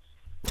God.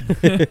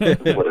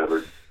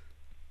 Whatever.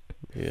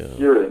 yeah.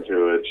 You're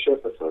into it.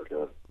 Shut the fuck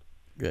up.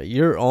 Yeah,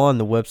 you're on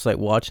the website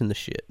watching the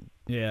shit.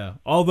 Yeah.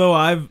 Although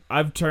I've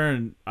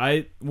turned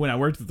when I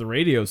worked at the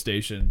radio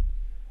station,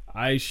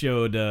 I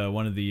showed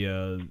one of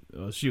the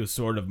she was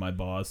sort of my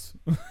boss.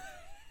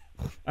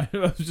 I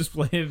was just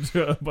playing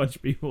to a bunch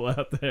of people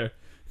out there.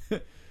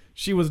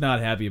 She was not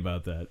happy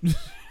about that.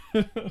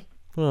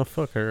 Oh,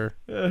 fuck her.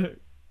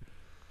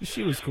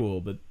 She was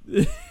cool, but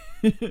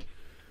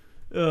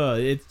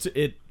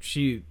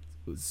she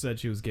said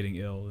she was getting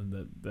ill,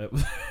 and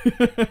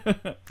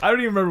that I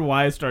don't even remember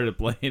why I started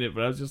playing it,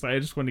 but I just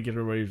wanted to get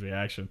everybody's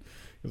reaction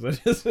because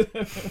I just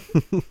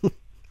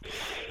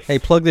Hey,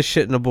 plug this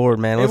shit in the board,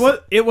 man.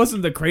 it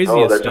wasn't the craziest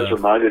Oh, that stuff. just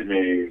reminded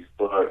me.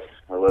 Fuck,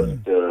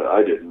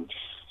 I didn't.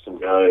 Some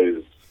guys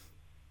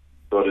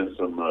brought in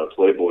some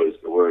Playboys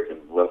to work and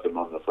left them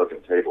on the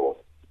fucking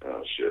table.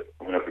 Oh shit!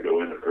 I'm gonna have to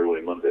go in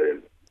early Monday.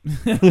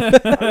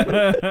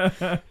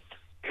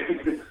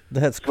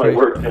 That's My crazy.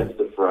 work tends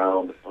to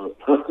frown.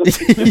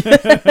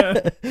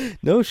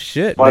 No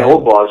shit, My man.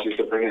 old boss used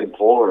to bring in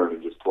porn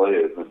and just play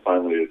it, and then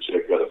finally a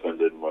chick got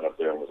offended and went up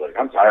there and was like,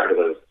 "I'm tired of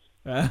this."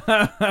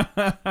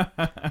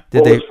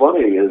 Did What they? was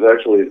funny is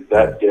actually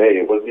that day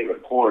it wasn't even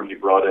porn. He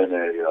brought in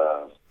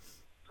a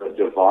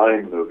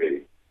Divine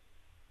movie.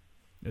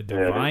 A and it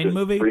Divine just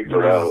movie? Freaked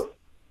her out.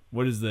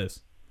 What is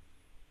this?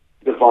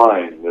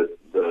 Divine, the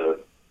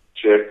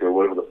chick or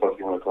whatever the fuck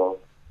you want to call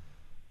it.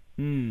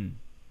 You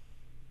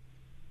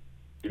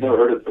never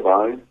heard of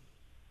Divine?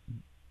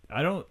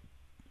 I don't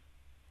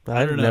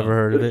I've don't never know.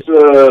 heard of It's it.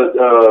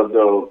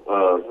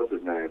 what's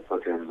his name?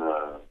 Fucking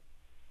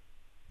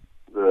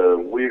the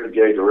weird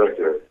gay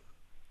director,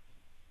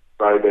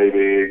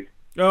 Crybaby.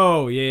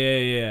 Oh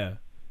yeah.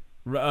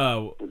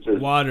 It's his-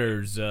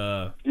 Waters.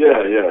 Yeah.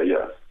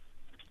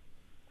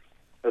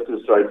 That's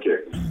his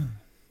sidekick.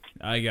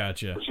 I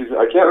gotcha.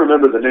 I can't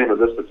remember the name of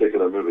this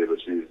particular movie, but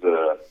she's.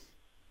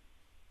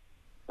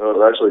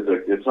 Actually,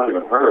 it's not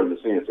even her in the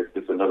scene.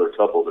 It's another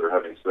couple that are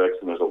having sex,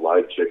 and there's a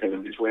live chicken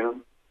in between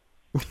them.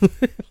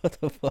 What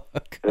the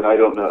fuck? And I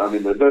don't know. I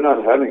mean, they're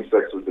not having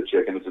sex with the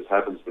chicken. It just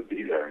happens to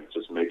be there, and it's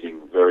just making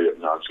very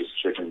obnoxious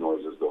chicken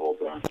noises the whole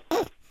time.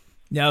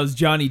 Now is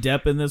Johnny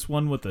Depp in this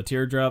one with the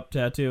teardrop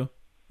tattoo?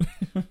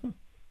 I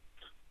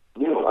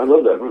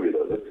love that movie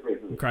though. That's a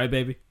great movie.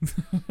 Crybaby.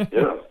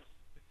 Yeah.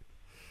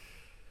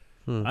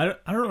 I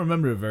don't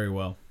remember it very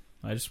well.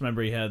 I just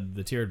remember he had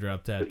the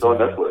teardrop tattoo. It's on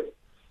Netflix.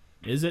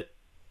 Is it?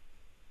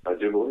 I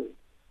do believe.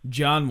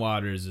 John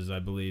Waters is, I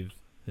believe,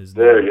 his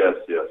There, name.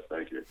 yes.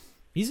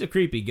 He's a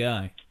creepy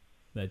guy,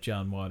 that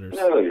John Waters.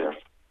 Hell yeah.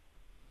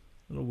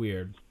 A little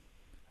weird.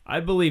 I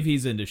believe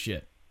he's into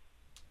shit.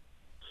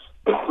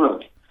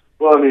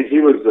 Well, I mean, he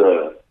was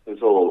his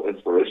whole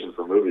inspiration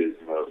for movies.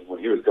 You know, when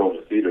he was going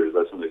to theaters,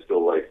 that's when they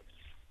still like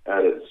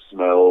added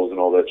smells and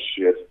all that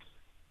shit.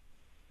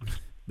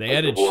 They Like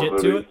added the horror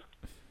shit to movies.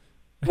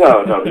 it? No,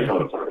 you know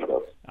what I'm talking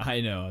about.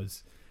 I know.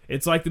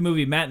 It's like the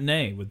movie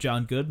Matinee with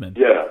John Goodman.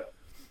 Yeah.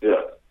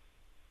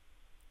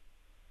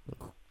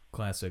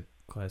 Classic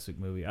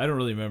movie. I don't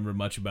really remember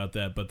much about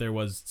that, but there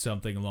was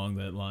something along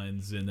that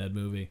lines in that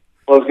movie.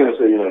 I was gonna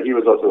say, you know, he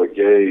was also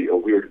a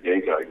weird gay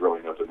guy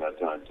growing up in that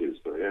time too.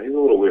 So yeah, he's a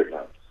little weird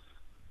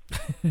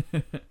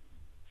now.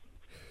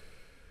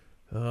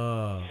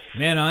 Oh,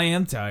 man, I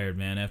am tired,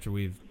 man, after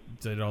we've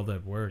did all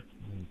that work.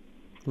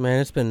 Man,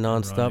 it's been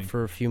nonstop Running.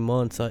 for a few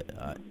months.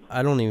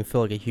 I don't even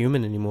feel like a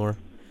human anymore.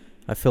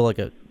 I feel like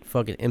a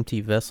fucking empty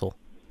vessel.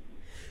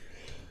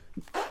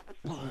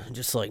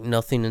 Just like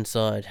nothing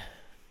inside.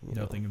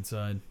 Nothing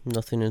inside.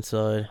 Nothing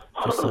inside.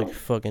 Just like a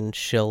fucking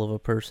shell of a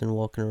person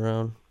walking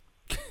around.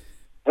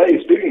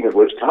 Hey, speaking of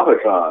which,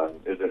 Comic-Con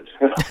is in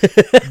town.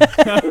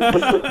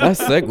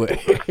 Nice segue.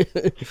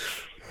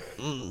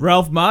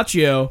 Ralph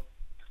Macchio,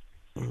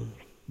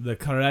 the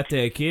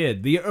Karate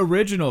Kid, the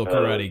original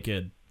Karate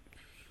Kid.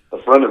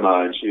 A friend of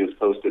mine, she has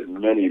posted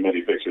many,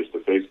 many pictures to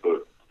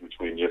Facebook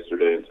between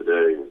yesterday and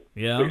today.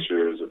 Yeah.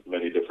 Pictures of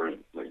many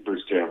different, like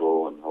Bruce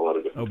Campbell and a lot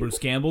of different Oh, Bruce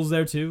people. Campbell's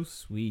there too?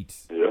 Sweet.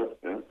 Yeah.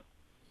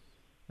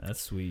 That's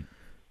sweet.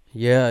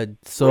 Yeah,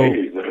 so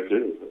Ladies there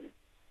too.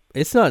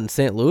 it's not in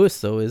St.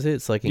 Louis though, is it?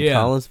 It's like in Yeah.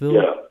 Collinsville?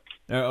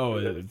 Yeah. Oh,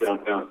 It's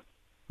downtown.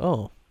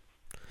 Oh.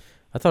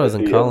 I thought it was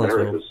At in the Collinsville.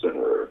 America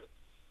Center.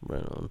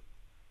 Right on.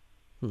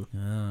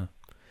 ah.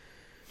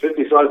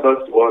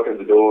 $55 to walk in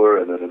the door,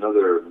 and then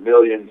another $1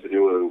 million to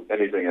do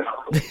anything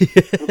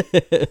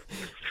else.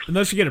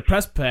 Unless you get a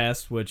press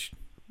pass, which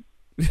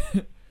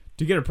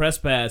to get a press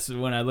pass,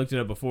 when I looked it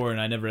up before, and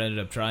I never ended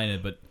up trying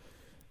it, but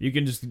you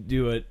can just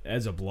do it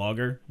as a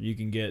blogger. You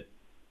can get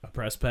a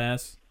press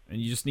pass,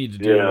 and you just need to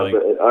do Yeah, like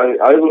but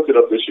I looked it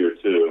up this year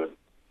too, and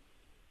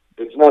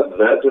it's not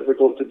that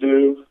difficult to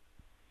do,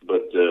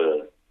 but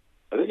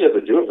I think you have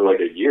to do it for like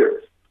a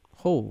year.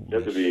 Holy You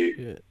have to be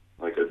shit.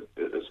 like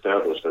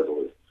established, I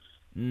believe.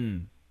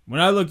 When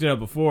I looked it up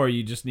before,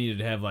 you just needed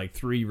to have like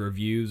 3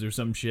 reviews or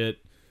some shit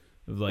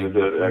of like Is it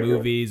accurate?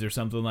 movies or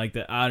something like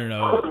that. I don't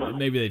know.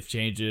 Maybe they've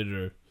changed it,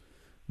 or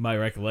my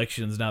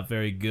recollection's not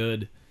very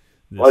good.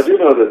 Well, I do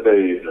know that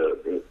they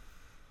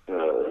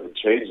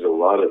changed a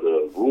lot of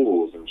the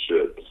rules and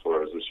shit as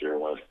far as this year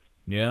went.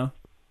 Yeah.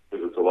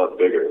 Because it's a lot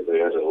bigger.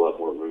 They added a lot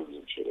more rooms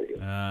and shit, I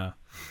guess.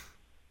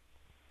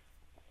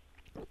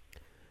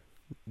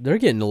 They're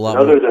getting a lot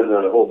Other more. than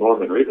the whole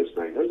Norman Reedus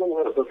thing, there's a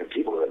lot of fucking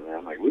people there,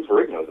 man. Like Lou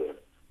Ferrigno's there.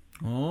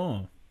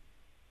 Oh.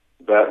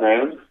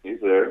 Batman, he's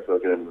there.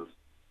 Fucking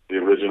the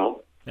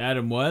original.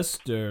 Adam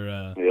West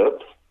or Yep.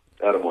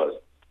 Adam West.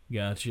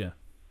 gotcha.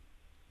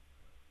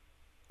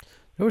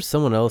 There was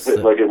someone else It's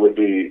that, like it would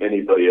be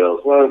anybody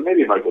else. Well,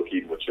 maybe Michael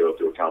Keaton would show up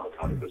to a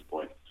Comic-Con at this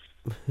point.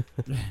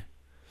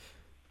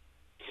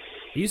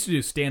 He used to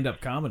do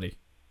stand-up comedy.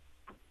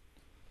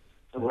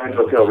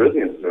 Randall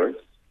Calrissian's there.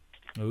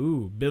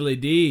 Ooh, Billy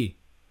D.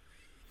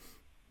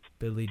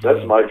 Billy D.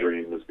 That's my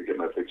dream, is to get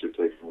my picture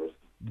taken with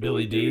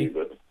Billy D.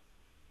 But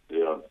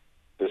yeah,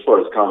 as far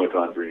as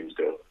Comic-Con dreams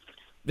go,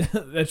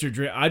 That's your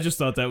dream. I just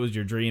thought that was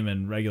your dream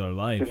in regular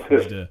life,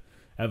 was to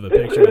have a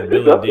picture it's with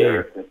Billy up D.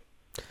 there.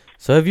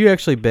 So have you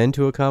actually been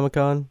to a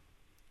Comic-Con?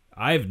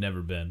 I've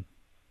never been.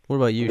 What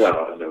about you?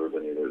 No, I've never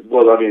been either.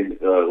 Well, I mean,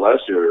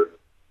 last year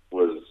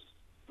was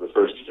the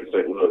first year in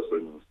St. Louis,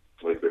 and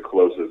like the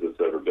closest it's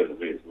ever been to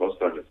me. Most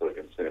time it's like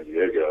in San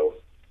Diego.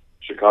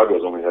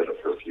 Chicago's only had it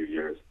for a few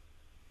years.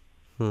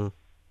 Hmm.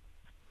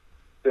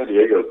 San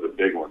Diego's the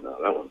big one, though.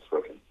 That one's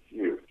fucking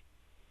huge.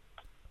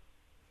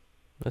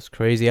 That's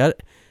crazy.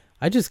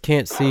 I just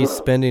can't see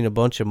spending a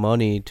bunch of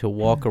money to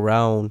walk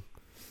around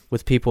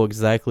with people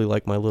exactly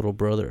like my little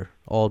brother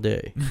all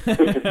day. I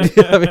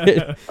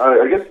mean,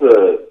 I guess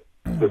the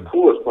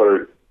coolest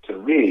part to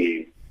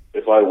me,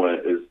 if I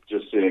went, is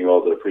just seeing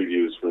all the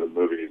previews for the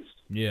movies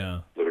Yeah.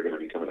 that are going to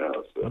be coming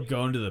out. So. I'm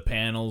going to the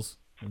panels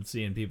and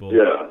seeing people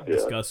Yeah.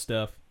 discuss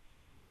stuff.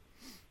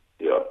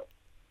 Yeah.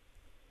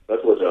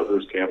 That's what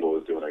Bruce Campbell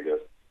is doing, I guess.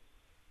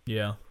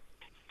 Yeah.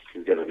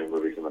 He's got a new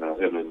movie coming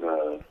out. Him and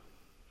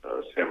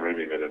Sam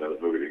Raimi made another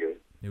movie together.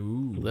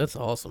 Ooh. that's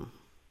awesome.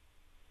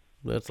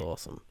 That's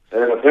awesome.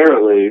 And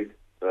apparently,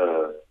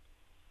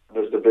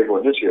 there's the big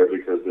one this year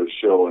because they're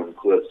showing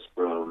clips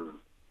from,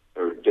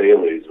 or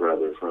dailies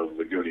rather, from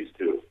The Goonies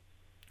 2.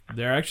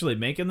 They're actually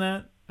making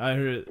that? I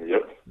heard it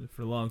Yep.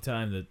 for a long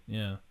time that,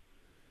 yeah.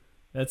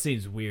 That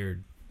seems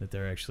weird that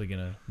they're actually going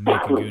to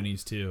make a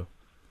Goonies too.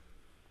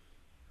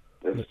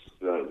 It's,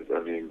 I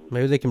mean,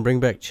 Maybe they can bring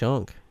back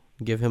Chunk,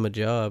 give him a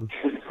job.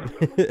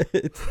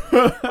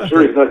 I'm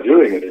sure he's not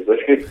doing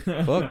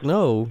anything. Fuck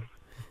no.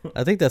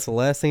 I think that's the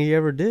last thing he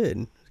ever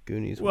did.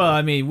 Goonies. Well,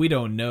 I mean, we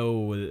don't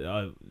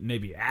know.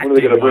 Maybe When are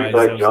they going to bring acting-wise, that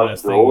back was the Josh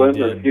last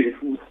thing he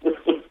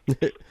Brolin?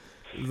 did.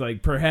 It's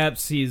like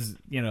perhaps he's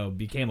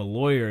became a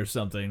lawyer or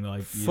something.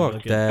 Like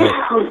Fuck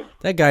that.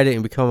 That guy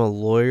didn't become a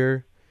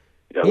lawyer.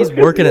 Yeah, He's let's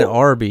get working to at it.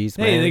 Arby's,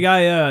 man. Hey, the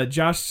guy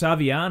Josh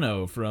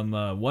Saviano from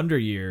Wonder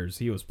Years.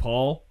 He was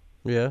Paul.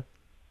 Yeah.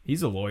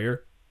 He's a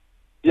lawyer.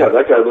 Yeah,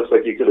 that guy looks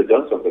like he could have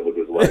done something with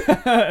his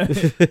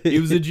life. He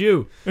was a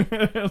Jew.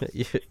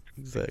 Yeah,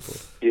 exactly.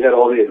 He had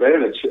all the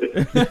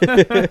advantages.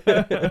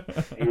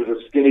 He was a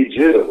skinny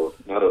Jew,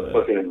 not a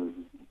fucking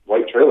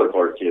white trailer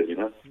park kid,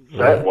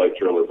 Fat white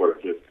trailer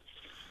park kid.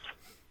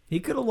 He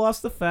could have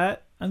lost the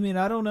fat. I mean,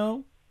 I don't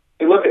know.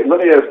 Hey, let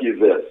me ask you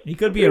this. He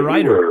could be a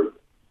writer.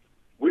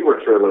 We were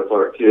trailer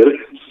park kids.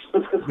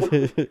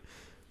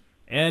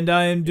 And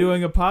I am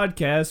doing a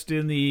podcast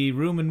in the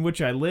room in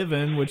which I live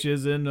in, which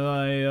is in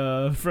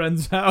my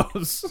friend's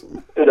house.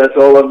 And that's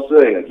all I'm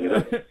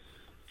saying,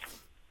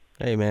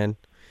 Hey, man.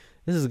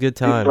 This is good He's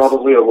times.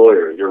 probably a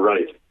lawyer. You're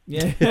right.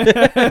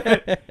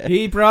 Yeah,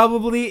 he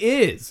probably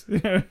is.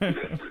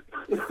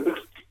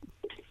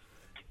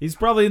 He's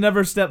probably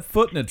never stepped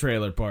foot in a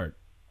trailer park.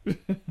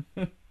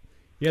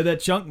 He had that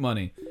chunk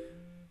money.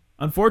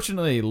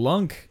 Unfortunately,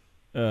 Lunk,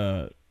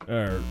 damn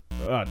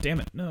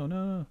it,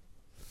 no.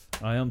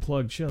 I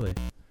unplugged Shelly.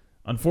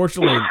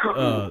 Unfortunately,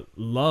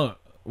 Lug,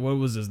 what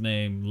was his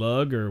name?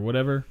 Lug or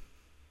whatever?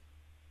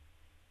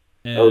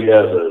 And, Oh,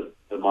 yeah,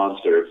 the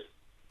monster.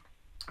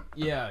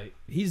 yeah,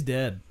 he's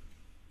dead.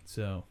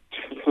 So.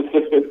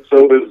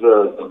 So is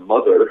the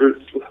mother.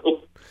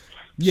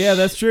 Yeah,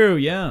 that's true,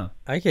 yeah.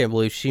 I can't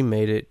believe she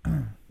made it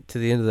to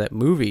the end of that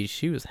movie.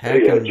 She was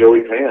Hey, hacking.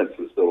 Joey Pants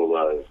is still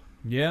alive.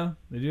 Yeah,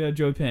 they do have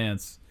Joey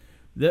Pants.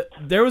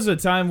 There was a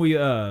time we,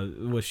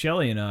 with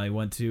Shelly and I,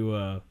 went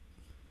to,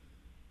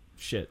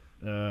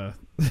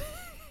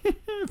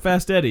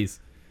 Fast Eddie's.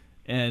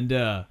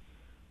 And,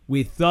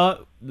 we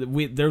thought,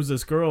 there was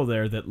this girl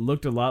there that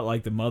looked a lot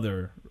like the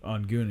mother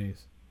on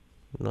Goonies.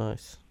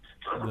 Nice.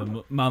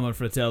 The Mama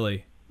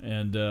Fratelli.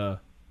 And, Did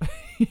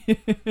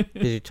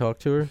you talk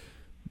to her?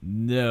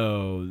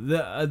 no.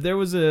 There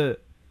was a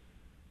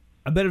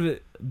bit of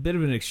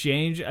an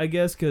exchange, I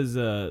guess, because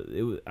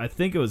I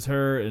think it was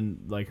her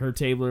and like her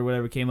table or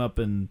whatever came up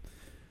and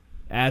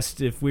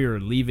asked if we were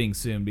leaving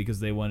soon because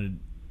they wanted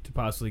to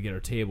possibly get our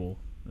table.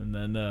 And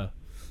then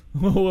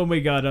when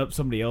we got up,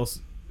 we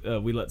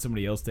let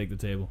somebody else take the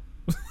table.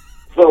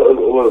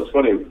 Well, it's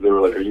funny. They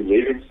were like, "Are you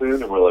leaving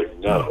soon?" And we're like,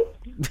 "No."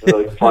 And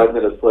like 5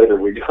 minutes later,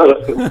 we got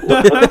up and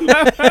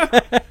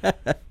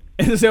left.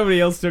 And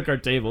somebody else took our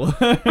table.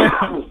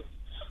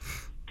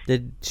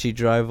 Did she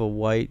drive a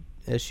white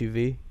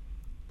SUV?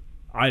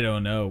 I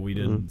don't know. We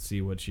didn't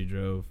see what she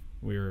drove.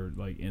 We were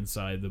like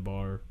inside the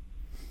bar.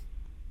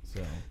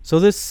 So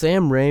this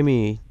Sam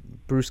Raimi,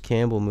 Bruce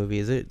Campbell movie,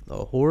 is it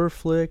a horror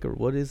flick or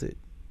what is it?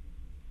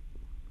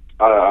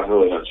 I'm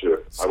really not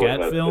sure.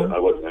 Scat film? I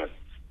wasn't there.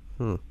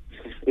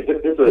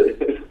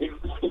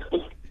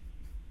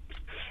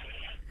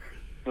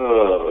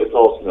 It's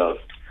all snuff.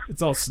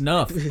 It's all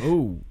snuff.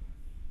 Ooh,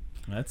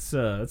 that's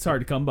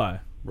hard to come by.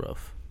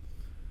 Rough.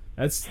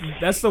 That's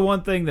the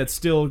one thing that's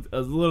still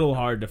a little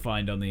hard to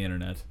find on the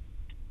internet.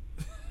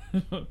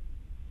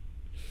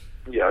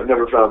 Yeah, I've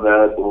never found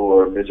that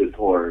or midget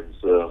porn.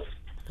 So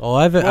Oh,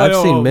 I've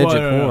seen midget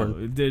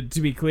porn.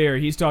 To be clear,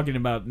 he's talking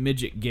about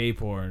midget gay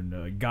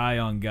porn, guy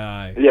on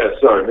guy. yeah,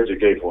 sorry, midget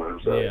gay porn.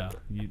 I'm sorry. Yeah.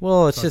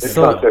 Well, it's just In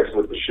so. context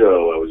with the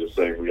show, I was just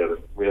saying we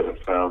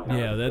haven't found that.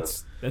 Yeah,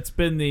 that's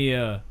been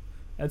the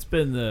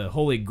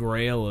holy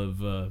grail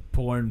of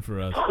porn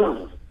for us.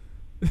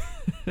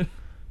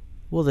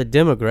 Well, the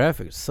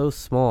demographic is so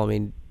small. I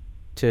mean,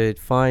 to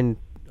find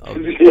Yeah,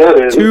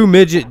 it is. two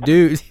midget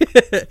dudes,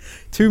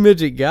 two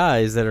midget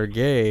guys that are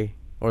gay,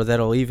 or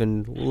that'll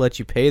even let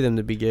you pay them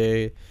to be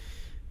gay,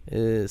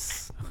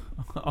 is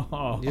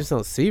Oh. you just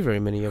don't see very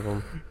many of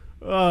them.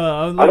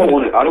 I don't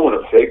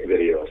want a fake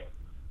video.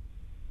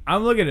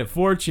 I'm looking at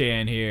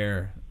 4chan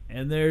here,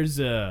 and there's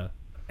it's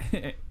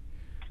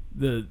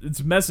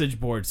a message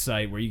board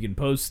site where you can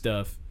post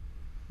stuff.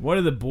 One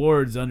of the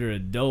boards under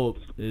adult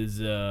is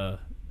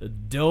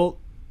adult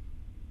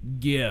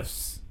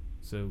gifts.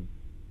 So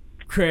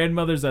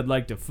grandmothers I'd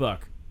like to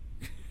fuck.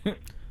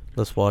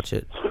 Let's watch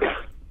it.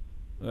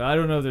 I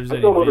don't know if there's I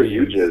any saw over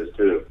you videos. jizz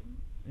too.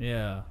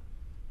 Yeah.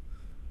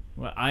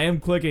 Well, I am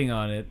clicking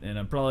on it, and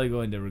I'm probably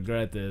going to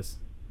regret this.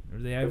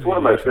 It's one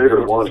of my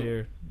favorite ones.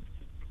 Here.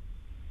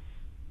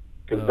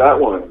 Because that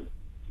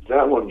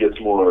one gets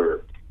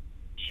more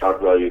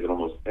shock value than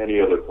almost any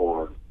other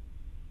porn.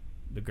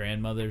 The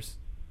grandmothers.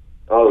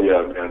 Oh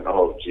yeah, man.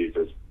 Oh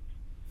Jesus.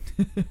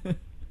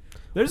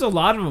 There's a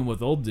lot of them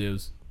with old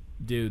dudes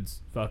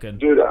fucking.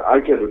 Dude, I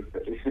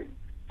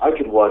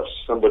could watch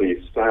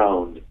somebody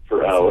sound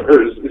for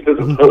hours as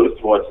opposed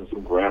to watching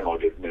some grandma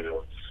get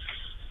nailed.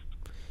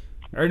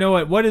 Or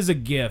no, what is a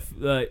GIF?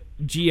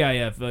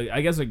 GIF.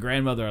 I guess a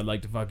grandmother I'd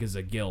like to fuck is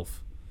a GILF.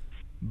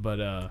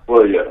 But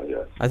Well, yeah.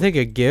 I think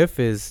a GIF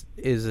is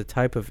a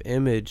type of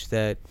image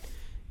that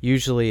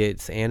usually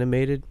it's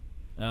animated.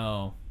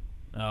 well,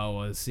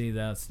 see,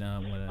 that's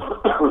not what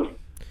a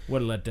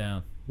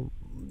letdown.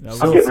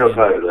 I'm getting real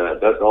tired of that.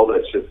 That's all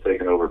that shit's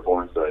taken over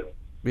porn sites.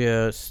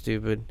 Yeah, it's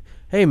stupid.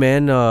 Hey,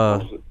 man,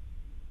 I'm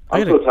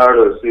I so gotta,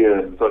 tired of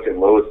seeing fucking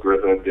Lois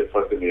Griffin get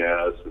fucked in the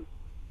ass. It's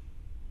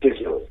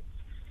ridiculous.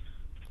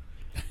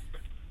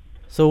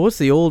 so what's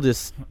the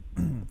oldest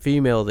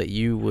female that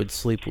you would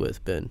sleep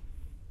with, Ben?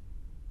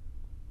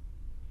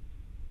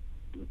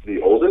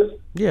 The oldest?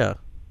 Yeah.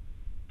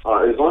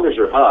 As long as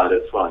you're hot,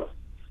 it's fine.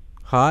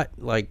 Hot?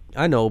 Like,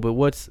 I know, but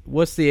what's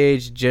the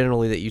age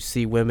generally that you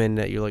see women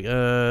that you're like,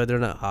 they're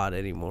not hot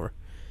anymore?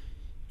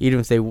 Even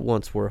if they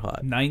once were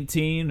hot.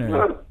 19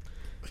 or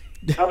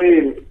I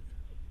mean,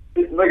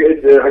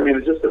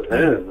 it just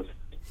depends.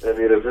 I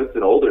mean, if it's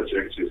an older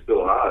chick, she's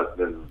still hot.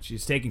 Then,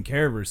 she's taking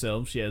care of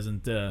herself. She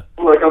hasn't.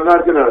 like, I'm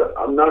not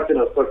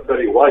gonna fuck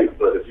Betty White.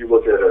 But if you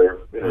look at her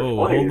in her Oh,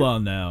 20s, hold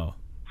on now.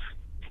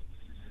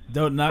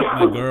 Don't knock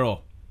my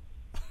girl.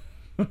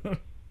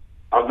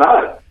 I'm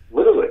not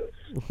literally.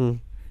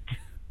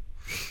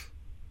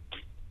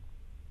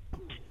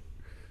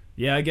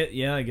 Yeah, I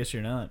guess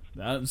you're not.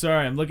 I'm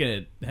sorry. I'm looking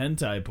at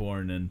hentai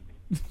porn and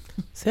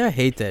See, I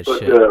hate that But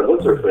shit.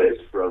 what's her face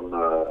from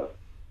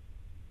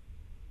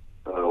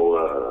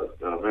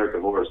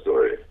American Horror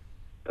Story?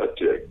 That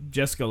chick.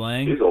 Jessica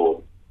Lange. She's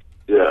old.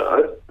 Yeah,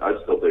 I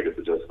still think it's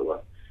a Jessica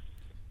Lange.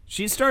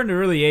 She's starting to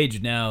really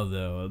age now,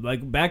 though.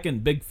 Like back in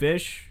Big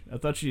Fish, I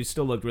thought she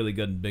still looked really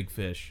good in Big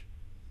Fish.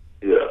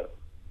 Yeah.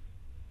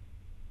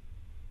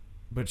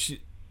 But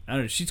I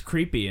don't know. She's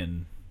creepy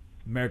in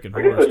American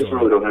I guess Horror I just Story.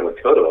 really don't have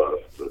a cutoff.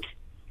 It's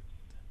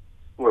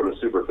more of a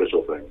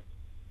superficial thing.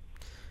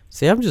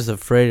 See, I'm just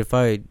afraid if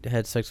I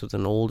had sex with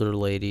an older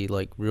lady,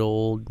 like real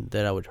old,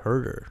 that I would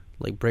hurt her,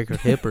 like break her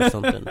hip or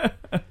something.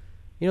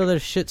 You know, their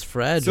shit's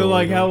fragile. So,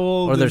 like, you know? how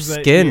old Or their is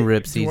that skin you-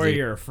 rips to where easy.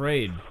 you're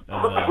afraid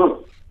of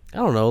that? I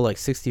don't know, like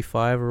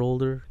 65 or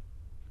older.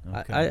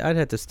 Okay. I'd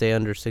have to stay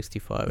under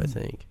 65, I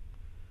think.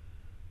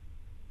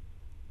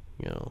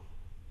 You know,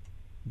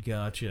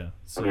 Gotcha. I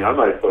So, mean, I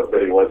might fuck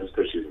Betty White just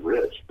because she's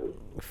rich. But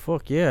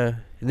fuck yeah.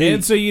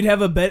 and so you'd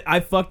have a I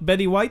fucked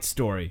Betty White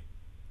story.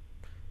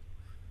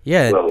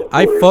 Yeah, Well,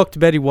 I or- fucked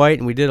Betty White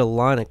and we did a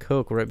line of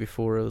coke right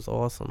before. It was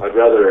awesome. I'd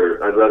rather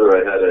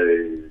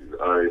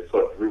I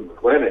fucked Rue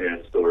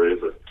McClanahan story,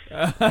 but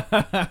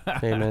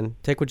Hey man,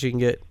 take what you can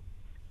get.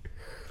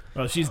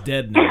 Well, she's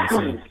dead now,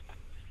 so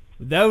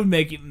that would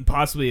make it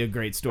possibly a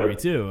great story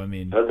too. I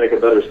mean, that'd make a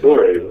better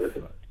story.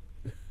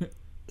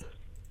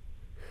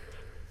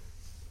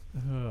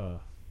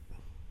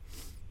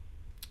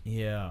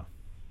 yeah.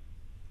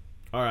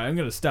 All right, I'm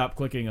gonna stop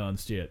clicking on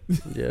shit.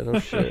 Yeah, no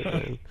shit,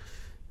 man.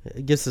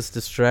 It gets us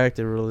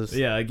distracted, really.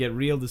 Yeah, I get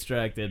real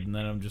distracted, and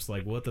then I'm just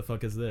like, "What the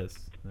fuck is this?"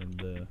 And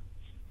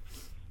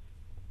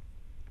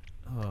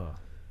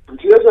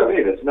See, that's what I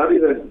mean. It's not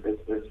even.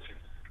 It's,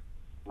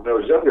 when I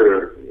was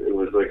younger, it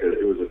was like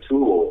it was a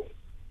tool.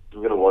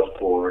 I'm gonna watch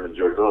porn and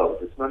jerk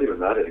off. It's not even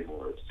that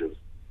anymore. It's just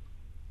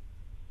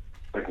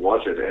like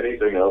watching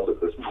anything else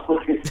at this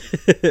point.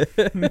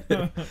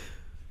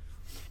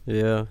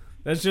 Yeah.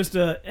 that's just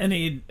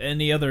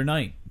any other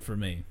night for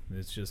me.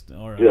 It's just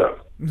all right.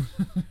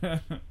 Yeah.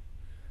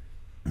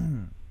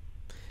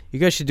 You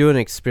guys should do an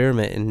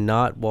experiment and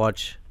not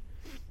watch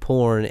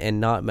porn and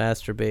not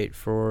masturbate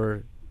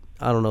for,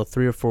 I don't know,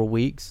 3 or 4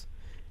 weeks.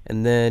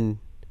 And then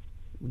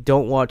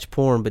don't watch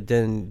porn, but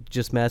then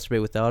just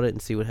masturbate without it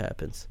and see what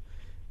happens.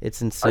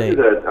 It's I do insane.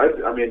 that.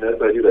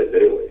 I do that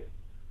daily.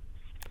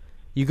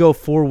 You go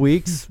 4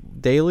 weeks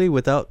daily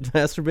without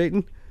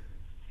masturbating?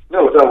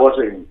 No, without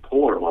watching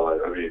porn. While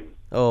I mean,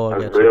 Oh, I I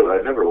got you.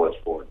 I never watch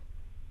porn.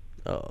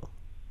 Oh.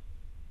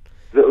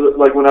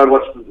 Like when I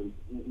watch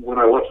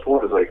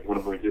porn, is like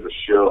when we do the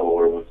show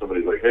or when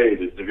somebody's like, "Hey,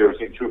 have you ever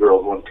seen Two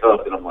Girls, One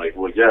Cup?" And I'm like,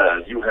 "Well, yeah,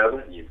 you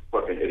haven't, you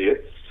fucking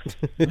idiot."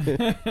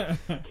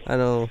 I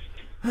know.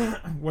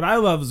 What I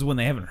love is when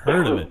they haven't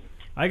heard of it.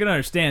 I can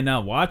understand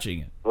not watching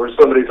it. Or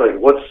somebody's like,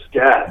 "What's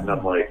scat?" And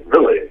I'm like,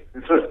 "Really?"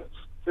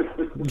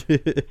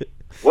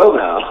 Well,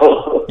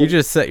 now. You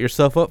just set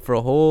yourself up for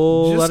a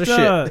whole lot of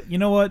shit. You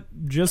know what?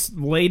 Just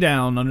lay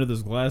down under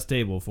this glass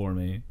table for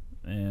me,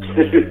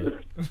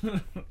 and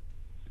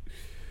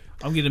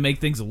I'm gonna make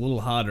things a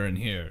little hotter in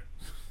here.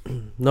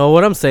 No,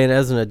 what I'm saying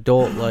as an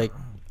adult, like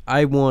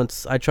I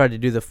tried to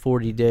do the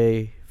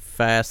 40-day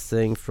fast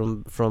thing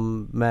from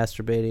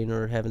masturbating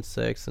or having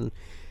sex, and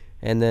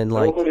then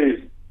like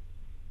Nobody.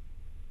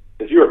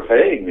 If you were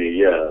paying me,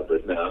 yeah,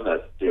 but no, I'm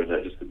not doing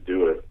that just to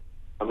do it.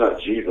 I'm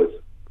not Jesus.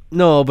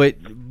 no, but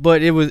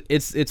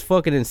it's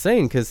fucking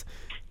insane because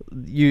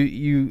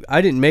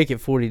I didn't make it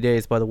 40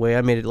 days, by the way.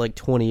 I made it like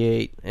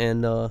 28,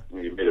 and You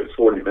made it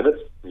 40 minutes.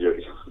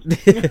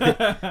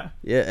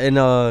 yeah, and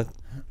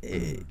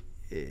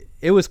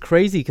it was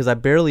crazy because I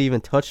barely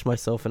even touched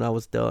myself and I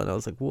was done. I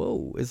was like,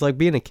 whoa, it's like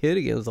being a kid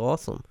again. It was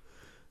awesome.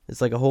 It's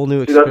like a whole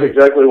new See, that's experience.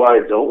 exactly why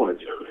I don't want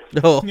to do it.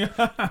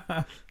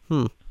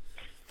 No.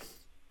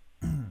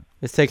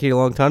 It's taking a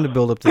long time to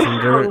build up this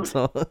endurance.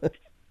 Huh?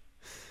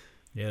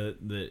 Yeah,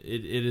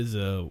 it is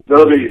a.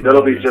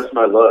 That'll be just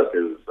my luck.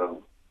 Is I'm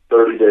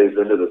 30 days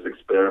into this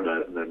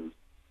experiment, and then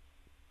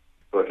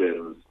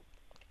fucking,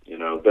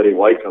 Betty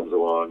White comes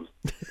along.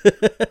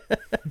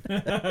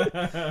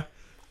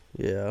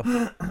 Yeah,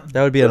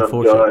 that would be Then I'm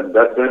unfortunate.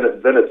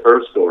 done. Then it's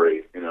her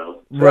story, you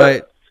know.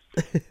 Right.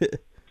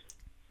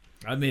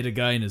 I made a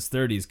guy in his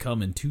 30s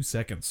come in 2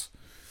 seconds.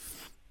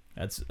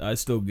 I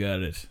still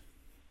got it.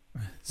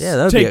 Yeah,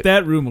 that'd Take be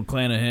that, Rue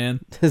McClanahan.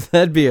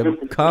 that'd be a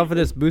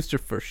confidence booster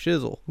for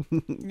Shizzle.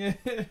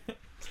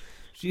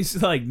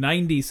 She's like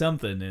 90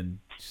 something and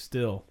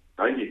still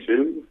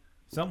 92,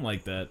 something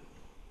like that.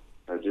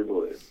 I do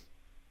believe.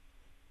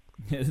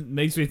 It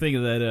makes me think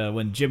of that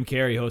when Jim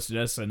Carrey hosted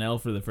SNL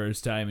for the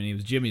first time, and he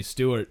was Jimmy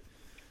Stewart,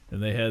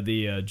 and they had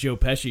the Joe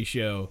Pesci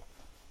show,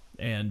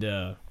 and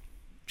Joe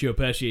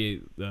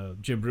Pesci,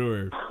 Jim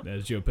Brewer,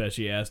 as Joe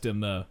Pesci asked him,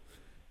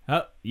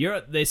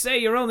 they say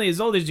you're only as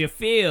old as you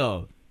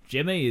feel,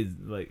 Jimmy. He's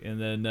like,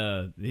 and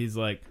then he's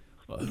like,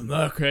 well, in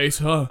that case,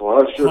 huh?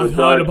 Well, I should I have died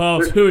died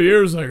about 2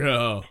 years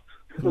ago.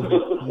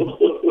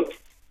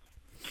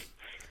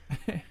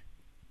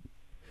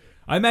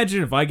 I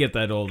imagine if I get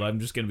that old, I'm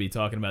just going to be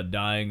talking about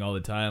dying all the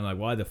time. Like,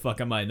 why the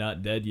fuck am I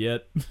not dead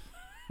yet?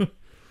 A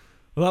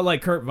lot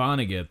like Kurt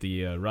Vonnegut,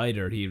 the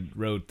writer. He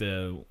wrote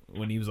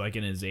when he was like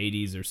in his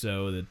 80s or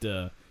so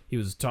that he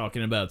was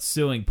talking about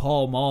suing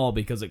Pall Mall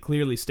because it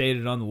clearly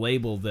stated on the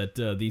label that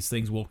these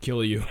things will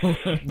kill you.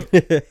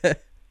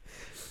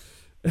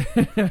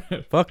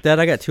 Fuck that!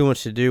 I got too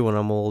much to do when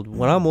I'm old.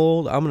 When I'm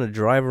old, I'm gonna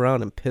drive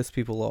around and piss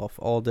people off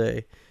all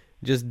day.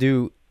 Just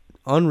do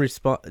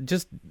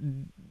Just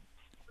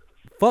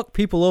fuck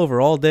people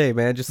over all day,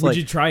 man. Just Would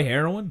you try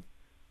heroin?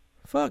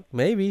 fuck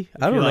maybe.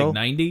 If I don't you're know. like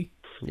 90?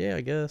 Yeah,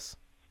 I guess.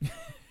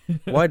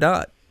 Why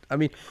not? I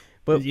mean,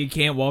 but You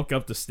can't walk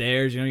up the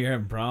stairs. You know you're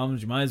having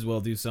problems. You might as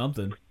well do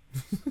something.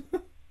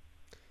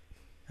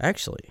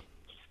 actually,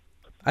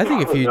 I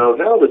think if you No,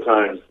 now the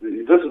time.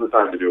 This is the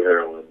time to do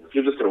heroin. If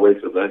you're just gonna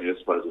wait till then, you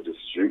just might as well just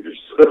shoot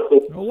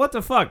yourself. Well, what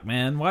the fuck,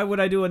 man? Why would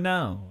I do it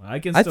now? I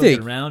can I still think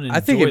get around and I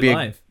think enjoy it'd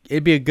life.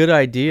 be a good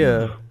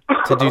idea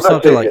to I'm do not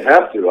something saying like you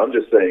have to. I'm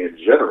just saying in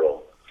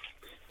general.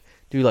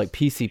 do like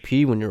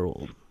PCP when you're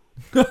old.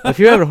 If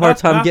you're having a hard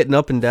time getting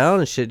up and down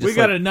and shit, just We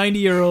got like, a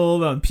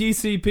 90-year-old on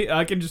PCP.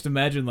 I can just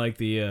imagine like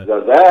the. Now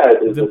that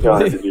is The the time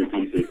police- to do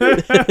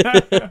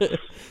PCP.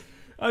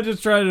 I'm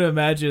just trying to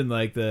imagine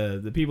like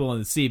the people on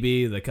the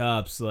CB, the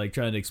cops, like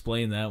trying to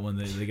explain that when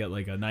they got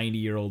like a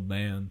 90-year-old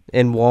man.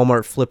 and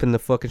Walmart flipping the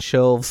fucking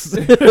shelves.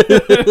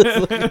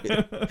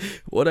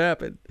 What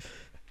happened?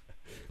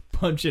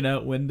 Punching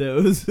out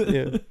windows.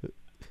 Yeah.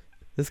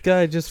 This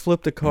guy just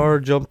flipped a car,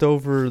 jumped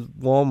over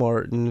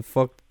Walmart, and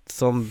fucked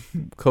some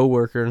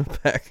coworker in the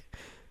back.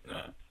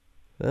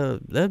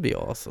 That'd be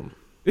awesome.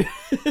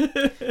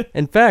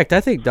 In fact,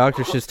 I think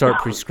doctors should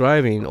start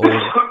prescribing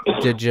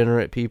old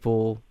degenerate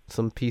people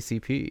some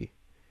PCP.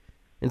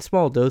 In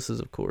small doses,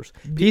 of course.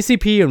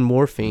 PCP and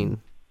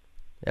morphine.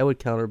 That would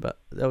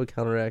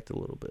counteract a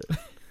little bit.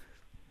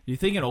 You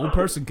think an old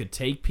person could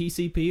take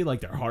PCP,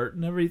 like their heart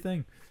and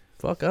everything?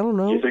 Fuck, I don't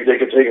know. You think they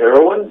could take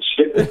heroin?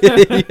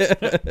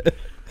 Shit.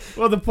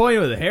 Well, the point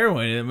with the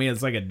heroin, I mean,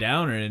 it's like a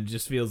downer, and it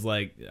just feels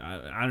like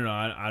I don't know.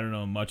 I don't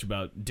know much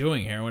about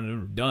doing heroin. I've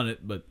never done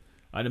it, but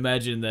I'd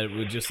imagine that it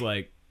would just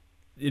like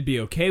it'd be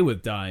okay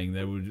with dying.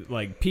 That would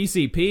like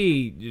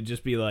PCP, it'd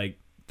just be like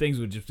things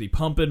would just be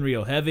pumping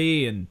real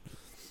heavy, and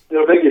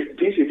It'll make you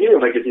PCP will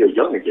make you feel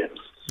young again.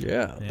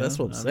 Yeah, that's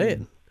what I'm I saying.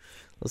 mean-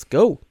 Let's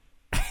go.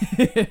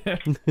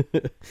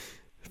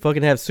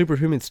 Fucking have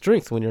superhuman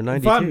strength when you're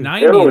 92. if I'm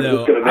 90 Heroin's though,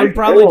 just gonna I'm make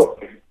probably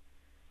heroin-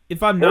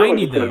 if I'm heroin's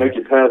 90 just gonna though, make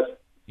you pass.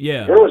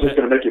 yeah, Heroin's just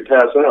gonna make you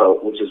pass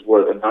out, which is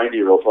what a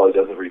 90-year-old probably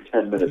does every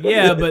 10 minutes.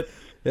 yeah, but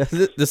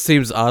This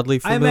seems oddly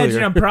I familiar.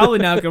 imagine I'm probably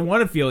not going to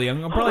want to feel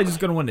young. I'm probably just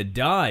going to want to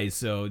die.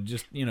 So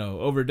just,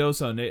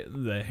 overdose on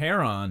the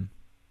heroin.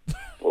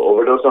 Well,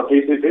 overdose on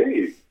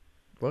PCP.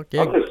 Fuck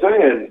yeah. I'm just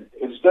saying,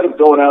 instead of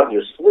going out in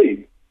your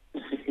sleep,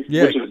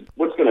 Yeah. which is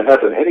what's going to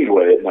happen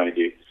anyway at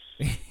 90,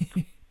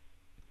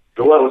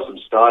 go out with some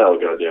style,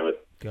 goddammit.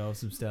 Go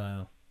some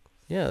style.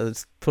 Yeah,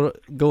 let's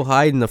go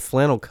hide in the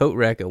flannel coat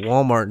rack at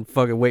Walmart and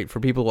fucking wait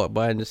for people to walk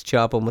by and just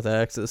chop them with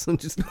axes and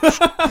just.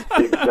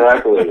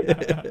 Exactly.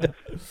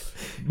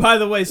 By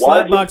the way,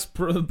 Why Slapbox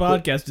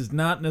Podcast does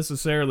not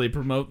necessarily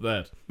promote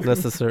that.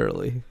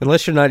 necessarily,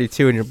 unless you're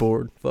 92 and you're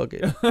bored. Fuck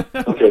it.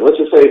 Okay, let's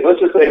just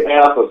say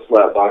half of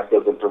Slapbox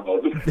doesn't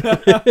promote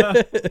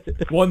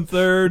it.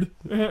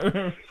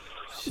 1/3.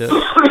 Shit.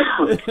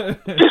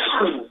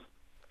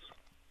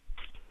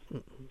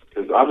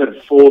 Because I'm in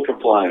full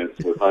compliance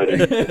with hiding.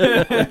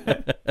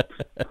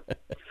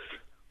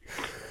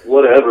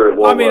 Whatever it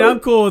was. I mean, I'm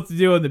cool with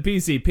doing the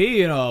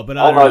PCP and all, but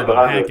I I'll don't know hide about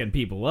behind it. hacking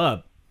people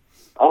up.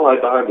 I'll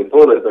hide behind the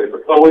toilet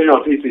paper. Oh,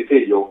 well,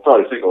 PCP, you'll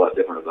probably think a lot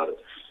different about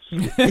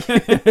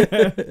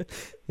it.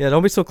 Yeah,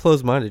 don't be so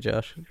close-minded,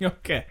 Josh.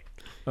 Okay.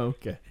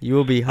 You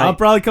will be I'll hyped.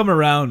 probably come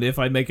around if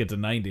I make it to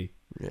 90.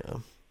 Yeah.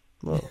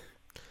 Well,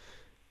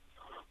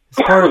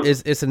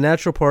 it's a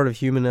natural part of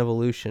human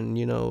evolution.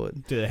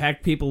 To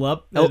hack people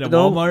up Oh, at a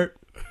no. Walmart.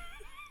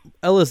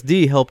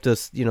 LSD helped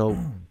us,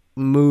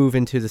 move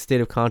into the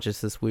state of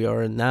consciousness we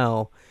are in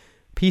now.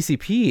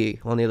 PCP,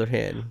 on the other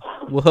hand,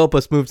 will help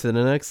us move to the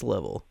next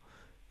level.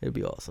 It'd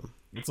be awesome.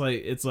 It's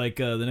like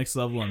the next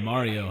level on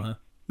Mario, huh?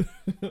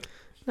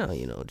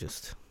 No,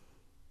 just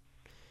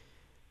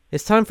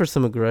it's time for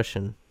some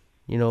aggression.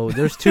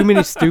 There's too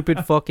many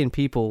stupid fucking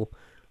people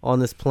on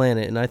this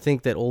planet, and I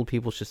think that old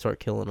people should start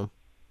killing them.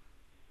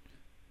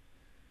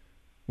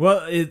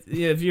 Well,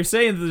 if you're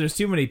saying that there's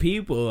too many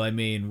people, I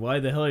mean, why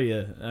the hell are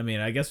you? I mean,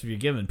 I guess if you're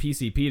giving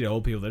PCP to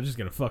old people, they're just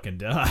gonna fucking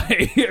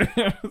die.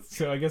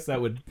 So I guess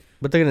that would.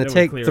 But they're gonna that would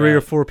take clear 3 or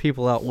out. 4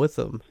 people out with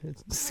them.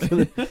 It's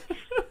gonna...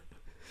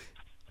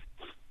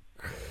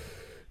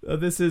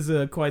 This is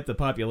quite the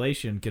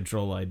population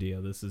control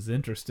idea. This is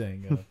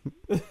interesting.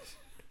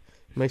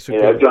 Makes Yeah,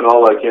 I've her done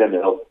all I can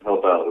to help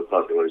out with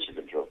population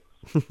control.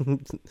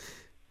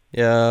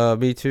 Yeah,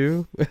 me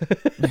too.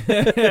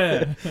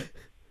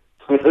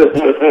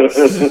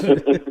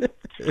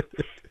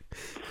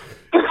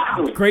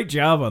 Great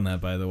job on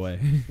that, by the way.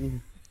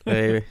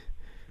 Hey,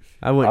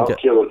 I I'll wouldn't.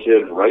 kill a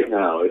kid right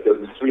now. It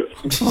doesn't.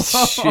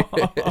 Shit.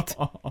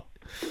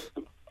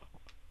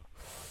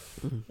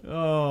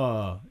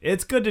 Oh,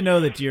 it's good to know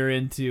that you're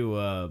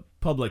into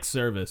public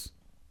service.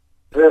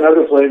 Man, I've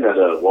been playing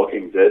that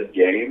Walking Dead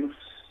game.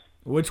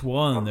 Which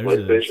one? On There's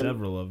PlayStation?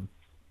 several of them.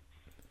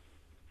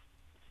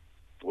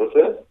 What's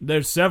that?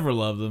 There's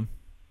several of them.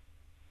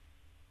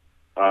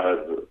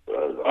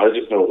 I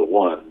just know the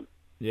one.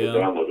 Yeah.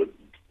 Downloaded,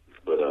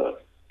 but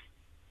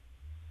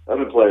I've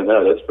been playing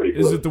that. That's pretty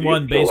cool. Is it the You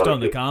one can kill a based lot on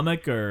of the kids.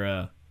 comic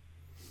or?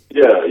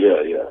 Yeah.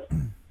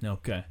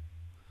 Okay.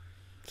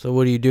 So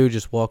what do you do?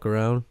 Just walk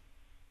around?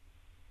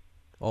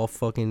 All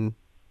fucking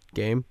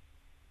game?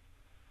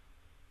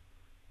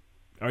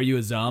 Are you a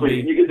Well, zombie?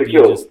 you get to Do you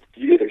kill. just-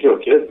 You get to kill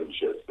kids and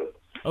shit. But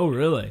Oh,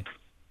 really?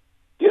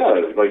 yeah,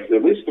 like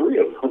at least 3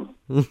 of them.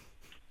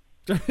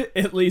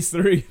 At least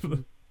 3 of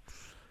them.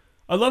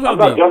 I love how I'm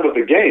not done with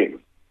the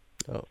game.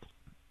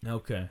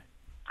 Okay.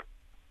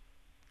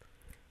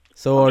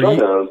 So I'm trying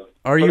to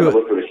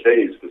look for the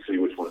shades to see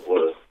which one it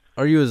was.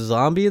 Are you a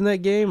zombie in that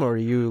game, or are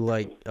you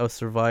like a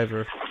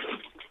survivor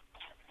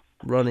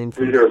running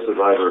from? You're a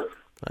survivor.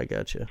 I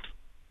gotcha.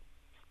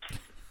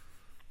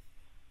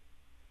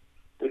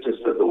 It just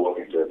said The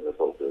Walking Dead. That's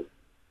all it is.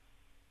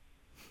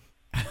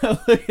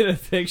 Look at a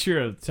picture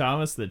of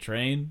Thomas the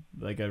Train,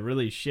 like a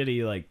really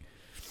shitty like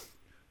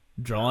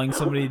drawing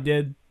somebody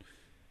did,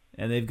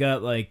 and they've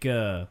got like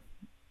a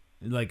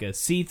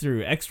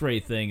see-through X-ray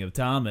thing of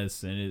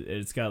Thomas, and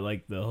it's got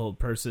like the whole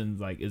person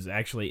like is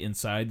actually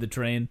inside the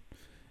train,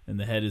 and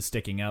the head is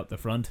sticking out the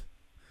front.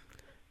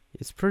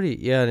 It's pretty,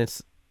 yeah,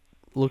 and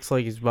looks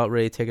like he's about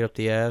ready to take it up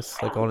the ass,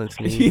 like on its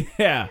knee.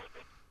 Yeah,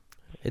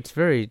 It's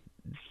very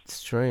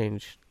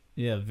strange.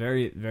 yeah,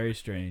 very very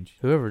strange.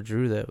 Whoever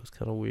drew that was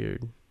kind of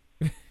weird.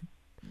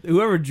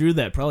 Whoever drew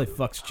that probably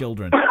fucks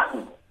children.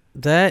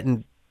 That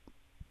and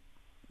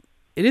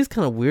it is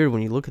kind of weird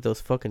when you look at those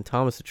fucking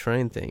Thomas the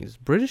Train things.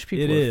 British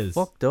people It are is.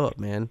 fucked up,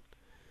 man.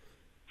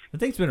 I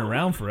think it's been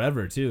around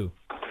forever too.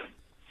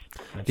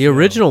 The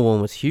original one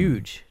was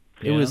huge.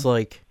 It Yeah? was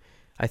like,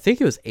 I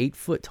think it was 8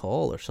 foot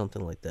tall or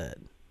something like that.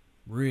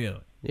 Really?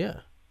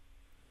 Yeah.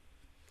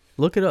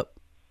 Look it up.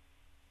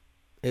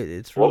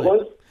 It's What really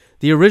was?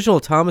 the original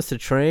Thomas the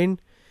Train.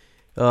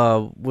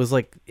 Was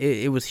like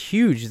it was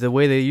huge. The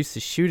way they used to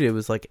shoot it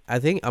was like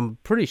I'm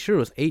pretty sure it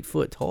was 8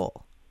 foot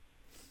tall.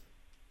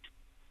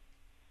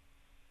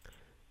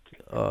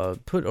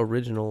 Put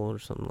original or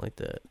something like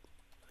that,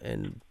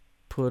 and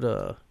put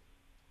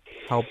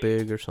how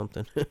big or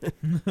something.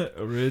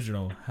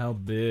 Original. How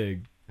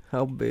big?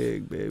 How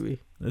big,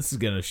 baby? This is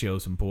gonna show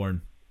some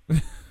porn.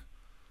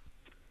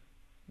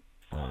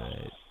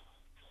 Alright.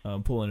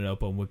 I'm pulling it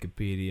up on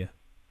Wikipedia.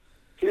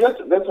 See, that's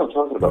what I'm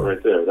talking about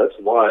right there. That's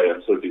why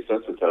I'm so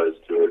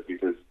desensitized to it,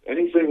 because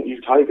anything that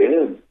you type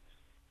in,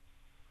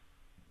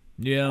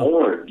 Yeah.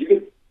 porn, you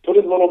can put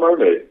in Little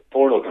Mermaid,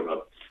 porn will come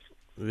up.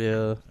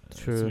 Yeah, It's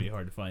true. gonna be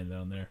hard to find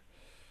down there.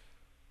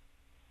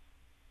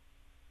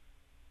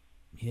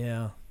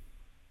 Yeah.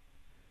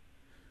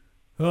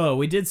 Oh,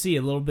 we did see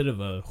a little bit of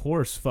a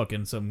horse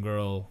fucking some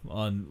girl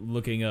on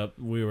looking up.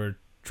 We were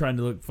trying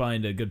to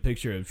find a good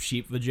picture of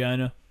sheep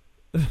vagina.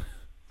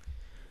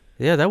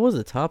 Yeah, that was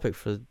a topic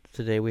for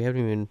today. We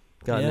haven't even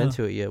gotten Yeah.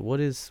 into it yet. What?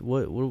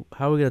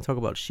 How are we gonna talk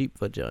about sheep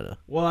vagina?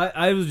 Well,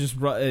 I was just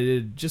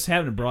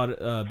having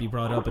it be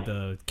brought up at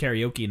the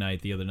karaoke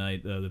night the other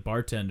night. The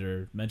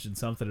bartender mentioned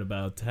something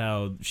about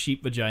how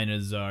sheep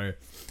vaginas are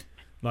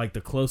like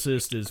the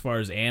closest as far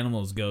as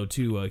animals go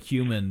to a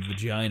human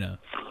vagina.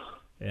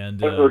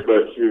 And I've heard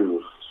that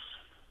too.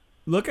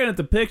 looking at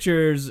the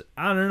pictures,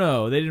 I don't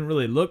know. They didn't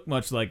really look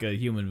much like a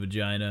human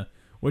vagina,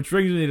 which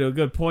brings me to a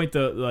good point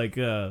though. Like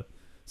not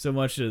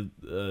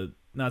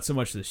so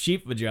much the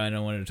sheep vagina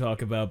I wanted to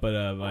talk about,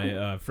 but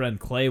my friend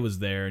Clay was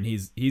there, and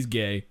he's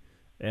gay,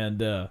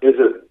 and Is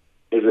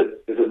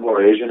it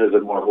more Asian? Is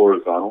it more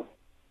horizontal?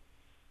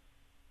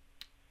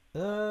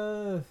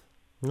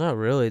 Not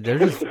really. They're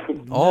just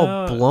all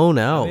no, blown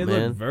out, they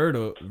man.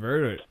 look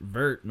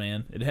vert,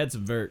 man. It had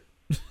some vert,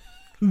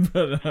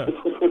 but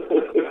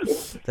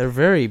They're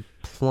very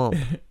plump.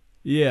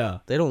 yeah,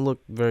 They don't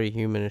look very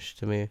humanish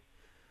to me.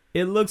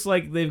 it looks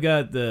like they've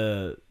got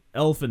the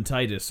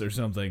elephantitis or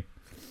something.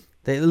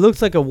 It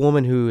looks like a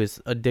woman who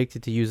is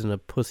addicted to using a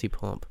pussy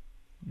pump.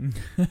 So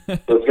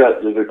it's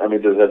got, does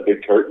it have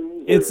big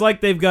curtains? It's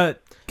like they've got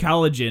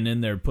collagen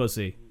in their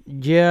pussy.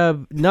 Yeah,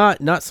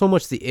 not so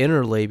much the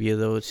inner labia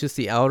though. It's just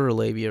the outer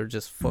labia are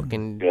just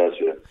fucking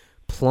Gotcha.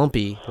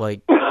 plumpy.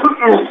 Like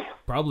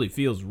Probably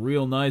feels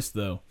real nice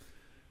though.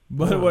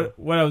 But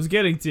what I was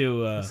getting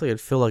to, it's like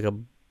it'd feel like a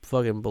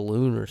fucking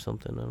balloon or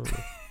something. I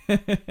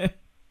don't know.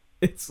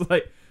 it's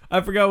like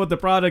I forgot what the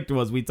product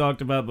was we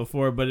talked about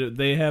before, but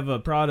they have a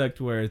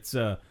product where it's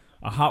a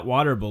hot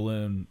water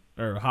balloon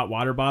or a hot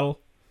water bottle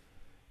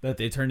that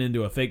they turn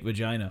into a fake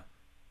vagina.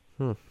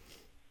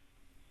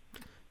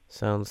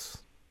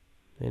 Sounds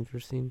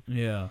interesting.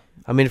 Yeah.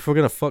 I mean, if we're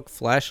gonna fuck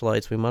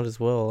flashlights, we might as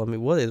well. I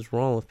mean, what is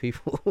wrong with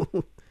people?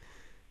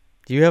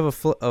 Do you have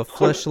a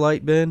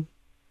flashlight, Ben?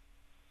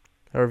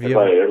 Or have Have you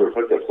I ever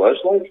fucked a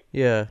flashlight?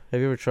 Yeah.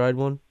 Have you ever tried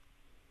one?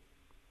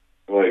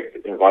 Like,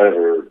 have I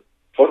ever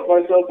fucked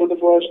myself with a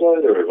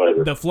flashlight, or have I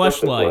ever The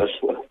fucked a fleshlight.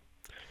 flashlight?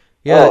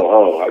 Yeah.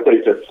 Oh, I thought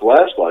you said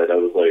flashlight. I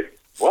was like,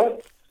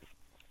 what?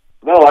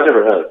 No, I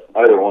never had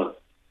either one.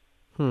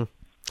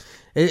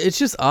 It's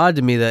just odd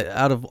to me that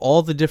out of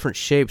all the different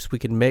shapes we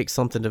could make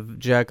something to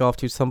jack off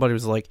to, somebody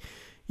was like,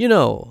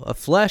 a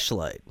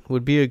flashlight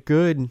would be a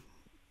good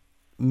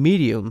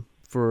medium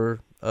for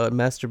a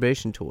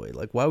masturbation toy.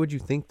 Like, why would you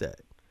think that?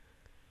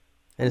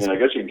 I And mean, I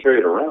guess you can carry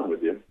it around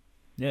with you.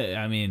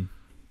 Yeah, I mean,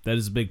 that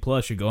is a big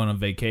plus. You're going on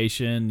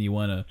vacation. You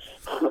want to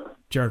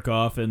jerk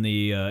off in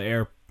the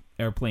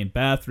airplane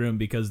bathroom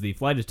because the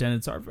flight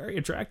attendants are very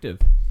attractive.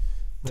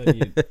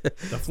 The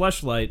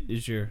fleshlight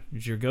is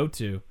your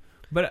go-to.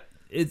 But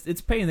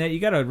it's pain that you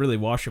got to really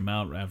wash them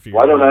out after.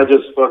 Why don't I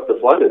just fuck the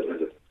flight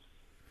attendant?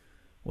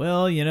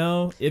 Well,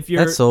 if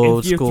you're That's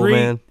old school,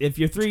 man. If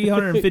you're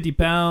 350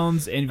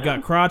 pounds and you've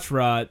got crotch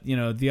rot,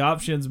 the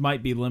options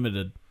might be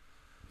limited.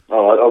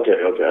 Oh, okay.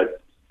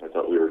 I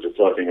thought we were just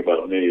talking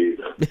about me.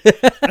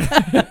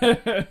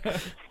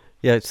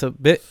 yeah, so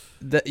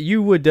that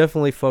you would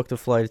definitely fuck the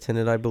flight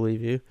attendant. I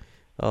believe you.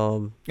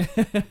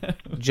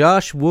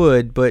 Josh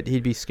would, but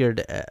he'd be scared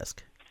to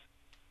ask.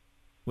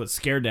 What,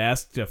 scared to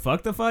ask to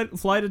fuck the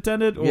flight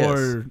attendant? Or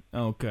Yes.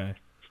 Okay.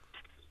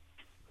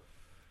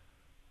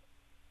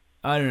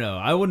 I don't know.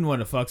 I wouldn't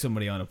want to fuck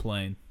somebody on a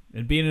plane.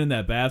 And being in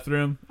that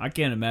bathroom, I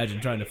can't imagine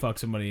trying to fuck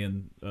somebody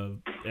in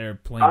an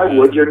airplane I bathroom.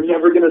 would. You're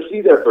never going to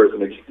see that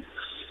person again.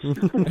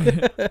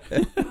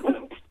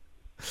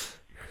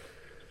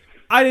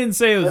 I didn't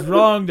say it was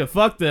wrong to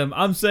fuck them.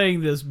 I'm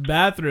saying this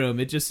bathroom,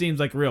 it just seems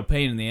like a real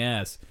pain in the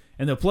ass.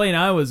 And the plane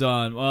I was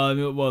on,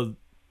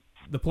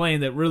 the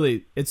plane that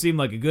really, it seemed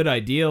like a good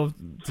idea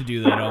to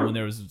do that on when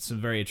there was some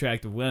very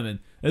attractive women.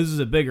 This is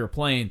a bigger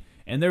plane,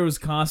 and there was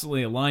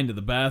constantly a line to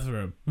the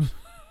bathroom.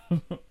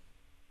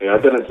 Yeah,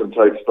 I've been in some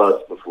tight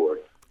spots before.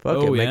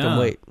 Fuck it, make them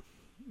wait.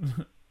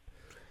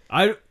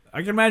 I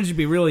can imagine it'd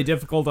be really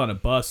difficult on a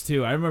bus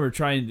too. I remember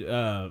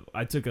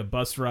I took a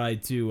bus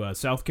ride to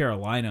South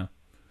Carolina,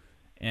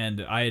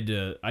 and I had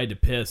to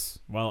piss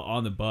while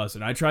on the bus,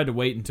 and I tried to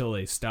wait until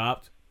they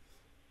stopped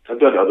I've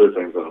done other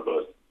things on a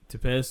bus. to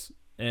piss,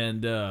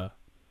 and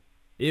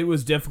it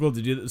was difficult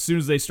to do that. As soon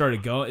as they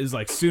started going, it was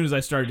like as soon as I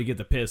started to get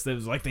the piss, it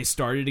was like they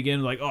started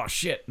again, like, oh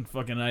shit, and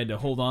fucking I had to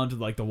hold on to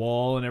like the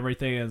wall and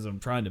everything as I'm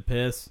trying to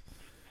piss.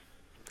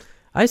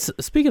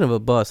 Speaking of a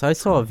bus, I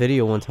saw a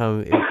video one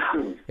time.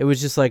 It was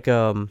just like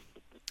a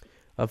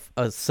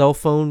cell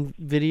phone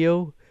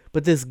video,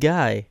 but this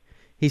guy,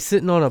 he's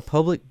sitting on a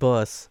public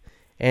bus,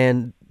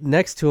 and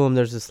next to him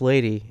there's this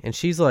lady, and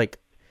she's like,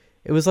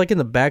 it was like in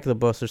the back of the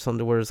bus or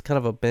something, where it's kind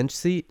of a bench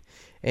seat,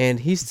 and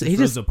he just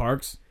Rosa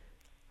Parks.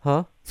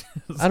 Huh?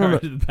 I don't know.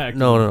 Sorry, the back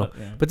No.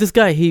 yeah. But this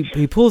guy,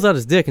 he pulls out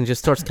his dick and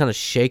just starts kind of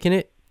shaking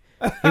it.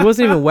 He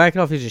wasn't even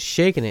whacking off; he's just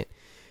shaking it.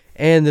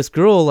 And this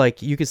girl,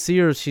 like, you could see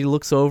her. She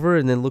looks over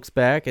and then looks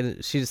back,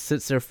 and she just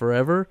sits there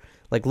forever,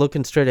 like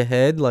looking straight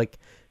ahead, like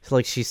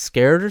she's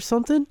scared or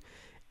something.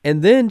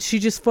 And then she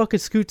just fucking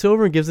scoots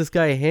over and gives this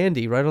guy a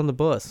handy right on the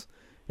bus.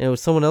 And it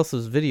was someone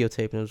else's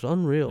videotaping. It was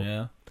unreal.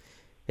 Yeah.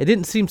 It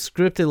didn't seem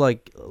scripted,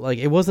 like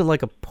it wasn't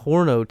like a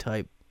porno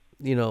type.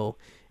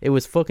 It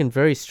was fucking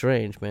very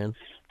strange, man.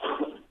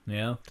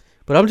 Yeah.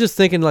 But I'm just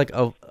thinking, like,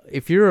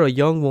 if you're a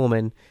young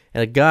woman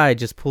and a guy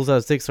just pulls out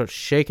his dick, starts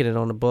shaking it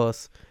on the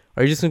bus,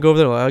 are you just gonna go over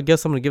there? Like, I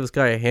guess I'm gonna give this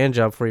guy a hand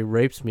job before he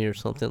rapes me or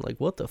something. Like,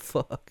 what the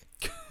fuck?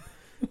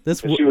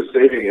 She was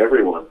saving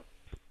everyone.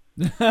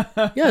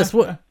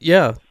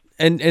 Yeah.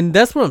 And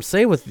that's what I'm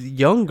saying with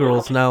young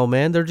girls now,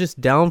 man. They're just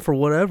down for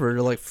whatever.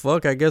 They're like,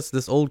 fuck, I guess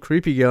this old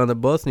creepy guy on the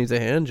bus needs a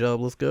hand job.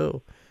 Let's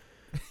go.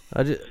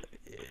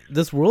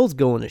 This world's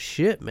going to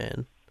shit,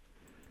 man.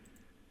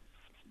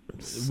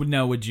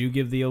 Now, would you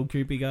give the old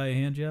creepy guy a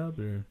hand job,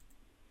 or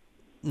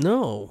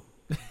No.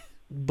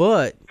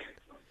 But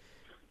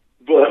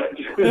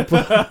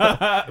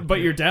but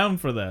you're down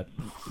for that?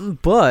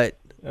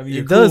 I mean,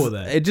 you're it cool does. with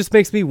that. It just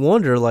makes me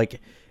wonder,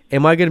 like,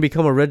 am I going to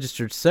become a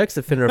registered sex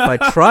offender if I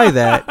try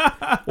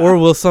that, or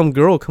will some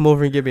girl come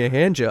over and give me a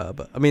hand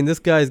job? I mean, this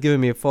guy's giving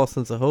me a false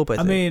sense of hope. I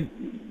think.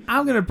 mean,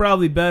 I'm gonna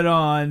probably bet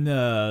on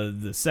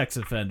the sex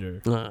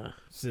offender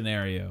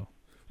scenario.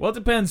 Well, it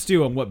depends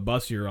too on what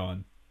bus you're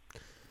on.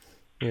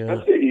 Yeah.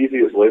 That's the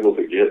easiest label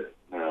to get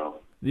now.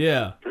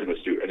 Yeah, Pretty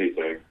much do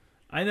anything.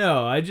 I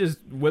know. I just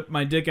whipped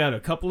my dick out a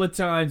couple of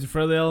times in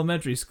front of the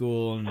elementary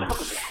school and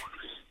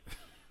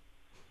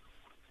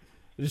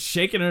just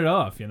shaking it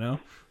off, you know.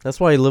 That's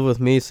why you live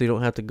with me, so you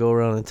don't have to go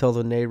around and tell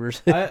the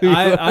neighbors. I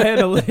had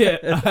a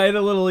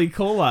little E.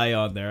 coli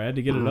on there. I had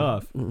to get it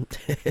off.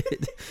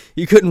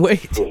 You couldn't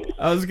wait.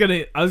 I was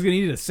gonna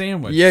eat a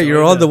sandwich. Yeah, so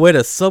you're I on had the way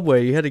to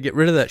Subway. You had to get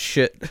rid of that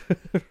shit.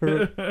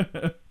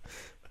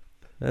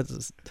 That's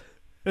just,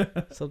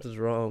 something's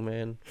wrong,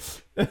 man.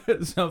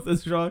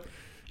 Something's wrong.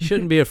 You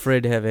shouldn't be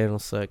afraid to have anal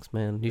sex,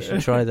 man. You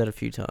should try that a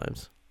few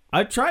times.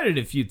 I've tried it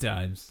a few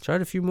times. Try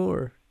it a few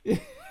more.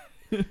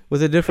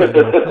 With a different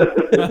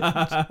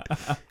girl.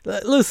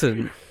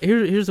 Listen,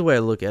 here's the way I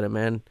look at it,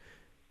 man.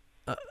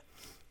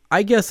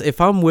 I guess if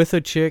I'm with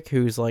a chick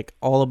who's like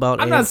all about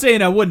I'm not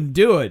saying I wouldn't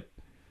do it.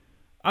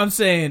 I'm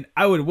saying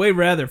I would way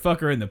rather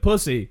fuck her in the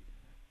pussy.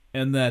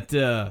 And that,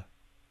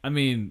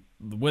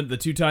 when the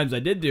 2 times I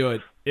did do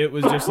it, it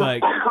was just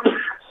like,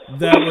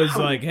 that was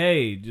like,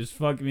 hey, just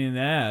fuck me in the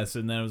ass.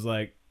 And then I was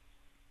like,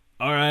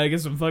 all right, I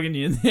guess I'm fucking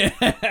you in the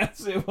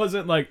ass. It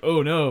wasn't like,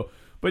 oh no.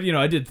 But,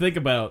 I did think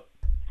about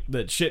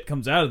that shit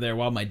comes out of there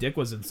while my dick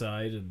was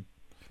inside. And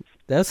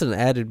that's an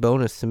added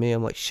bonus to me.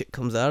 I'm like, shit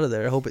comes out of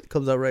there. I hope it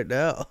comes out right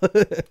now.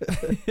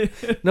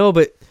 No,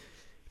 but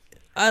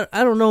I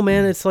don't know,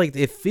 man. It's like,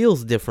 it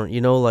feels different,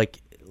 like.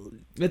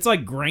 It's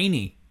like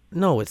grainy.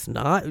 No, it's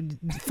not.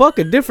 Fuck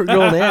a different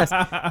girl in the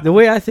ass. The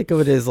way I think of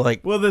it is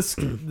like. Well, the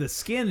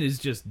skin is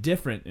just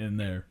different in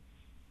there.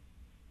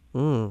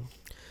 The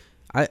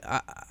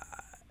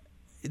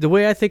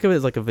way I think of it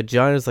is like a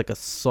vagina is like a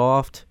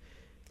soft,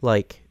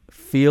 like,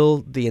 feel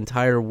the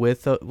entire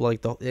width of,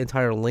 like, the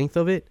entire length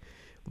of it,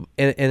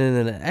 and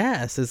then an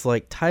ass is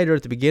like tighter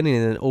at the beginning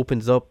and then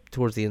opens up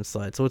towards the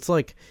inside. So it's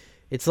like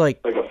Like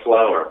a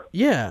flower.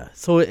 yeah.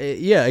 So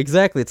yeah,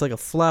 exactly. It's like a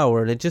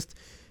flower, and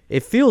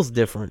it feels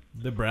different.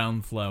 The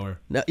brown flower.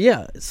 Now,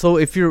 yeah. So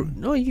if you're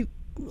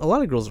a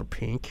lot of girls are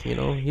pink. You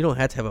don't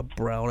have to have a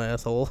brown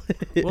asshole.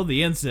 Well,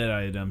 the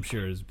inside, I'm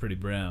sure, is pretty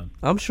brown.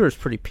 I'm sure it's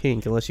pretty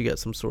pink unless you got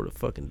some sort of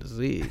fucking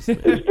disease. Man.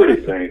 It's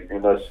pretty faint,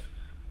 unless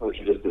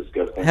you're just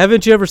disgusting.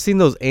 Haven't you ever seen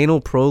those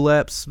anal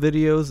prolapse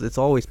videos? It's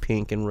always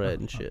pink and red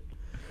and shit.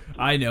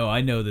 I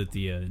know that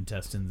the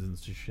intestines and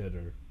shit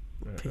are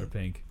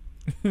pink.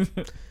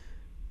 But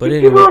Just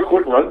anyway, give her a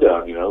quick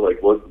rundown,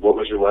 like what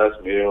was your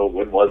last meal?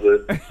 When was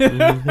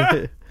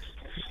it?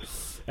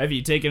 Have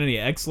you taken any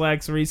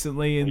X-Lax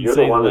recently in, You're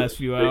say, the the one last that's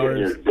few sticking hours?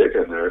 your dick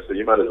in there, so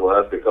you might as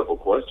well ask a couple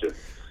questions.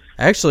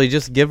 actually,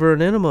 just give her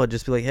an enema.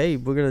 Just be like, hey,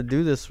 we're gonna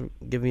do this.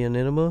 Give me an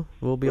enema.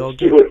 We'll be all Let's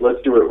good. do it.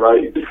 Let's do it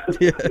right.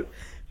 Yeah.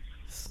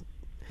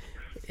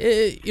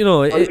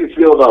 How do you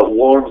feel about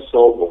warm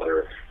salt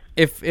water?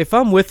 If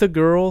I'm with a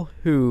girl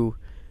who,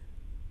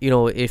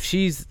 if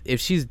she's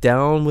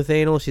down with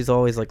anal, she's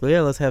always like,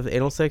 yeah, let's have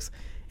anal sex.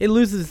 It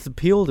loses its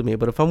appeal to me.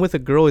 But if I'm with a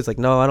girl who's like,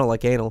 no, I don't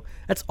like anal,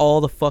 that's all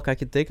the fuck I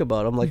can think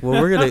about. I'm like,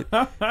 well,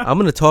 I'm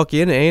gonna talk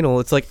you into anal.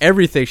 It's like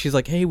everything. She's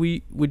like, hey,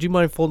 would you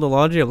mind folding the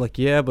laundry? I'm like,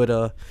 yeah,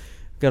 but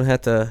gonna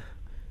have to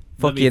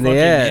fuck you in the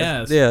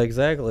ass. Yeah,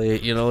 exactly.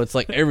 It's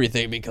like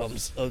everything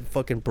becomes a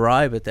fucking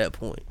bribe at that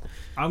point.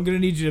 I'm gonna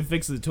need you to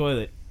fix the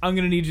toilet. I'm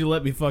gonna need you to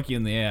let me fuck you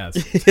in the ass.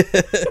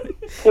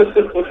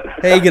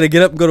 Hey, you gonna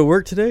get up and go to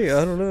work today?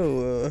 I don't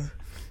know.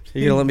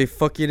 You gonna let me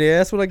fuck you in the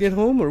ass when I get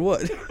home, or what?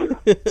 Why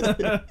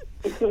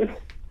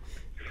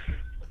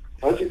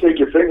don't you take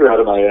your finger out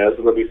of my ass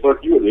and let me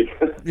fuck you in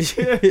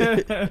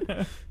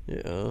the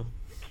Yeah.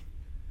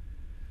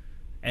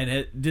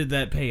 And did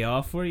that pay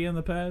off for you in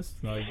the past?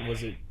 Like,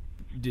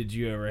 did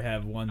you ever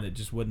have one that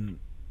just wouldn't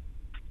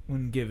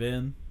give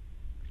in?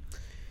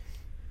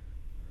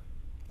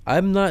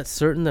 I'm not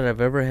certain that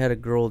I've ever had a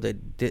girl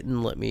that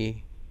didn't let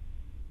me.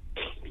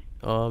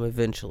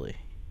 Eventually.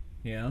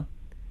 Yeah.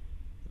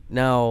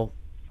 Now,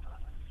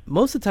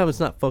 most of the time it's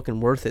not fucking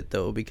worth it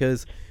though,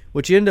 because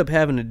what you end up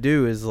having to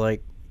do is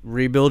like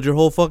rebuild your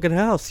whole fucking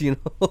house, and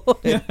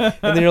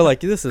then you're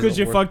like, this is because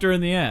you fucked her in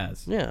the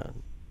ass. Yeah.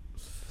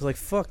 It's like,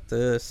 fuck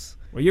this.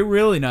 Well, you're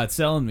really not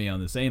selling me on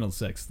this anal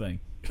sex thing.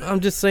 I'm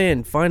just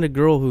saying, find a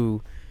girl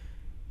who.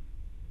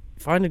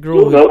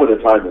 You'll know when the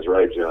time is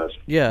right, Josh.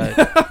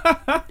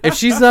 Yeah. If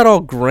she's not all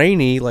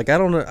grainy, like, I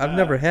don't know, I've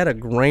never had a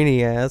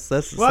grainy ass.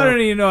 I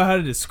don't even know how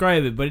to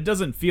describe it, but it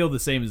doesn't feel the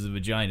same as a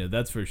vagina,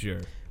 that's for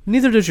sure.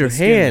 Neither does your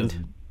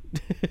hand.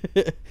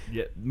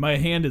 Yeah, my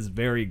hand is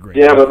very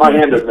grainy. Yeah, but my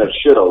hand doesn't have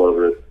shit all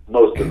over it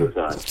most of the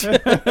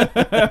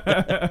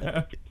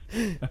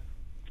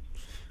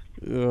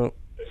time. Well,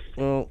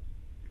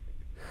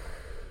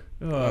 I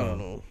don't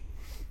know.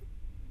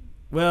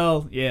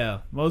 Well, yeah,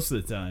 most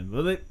of the time.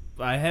 Well,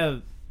 I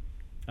haven't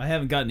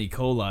gotten E.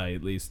 coli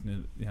at least,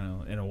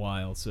 in a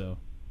while. So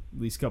at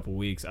least a couple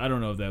weeks. I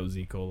don't know if that was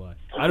E. coli.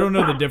 I don't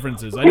know the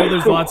differences. I know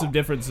there's lots of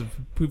difference of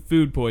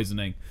food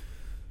poisoning,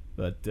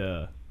 but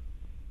good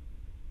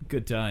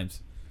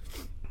times.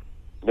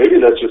 maybe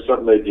that's just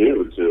something they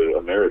do to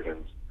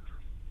Americans.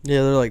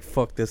 Yeah, they're like,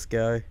 fuck this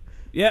guy.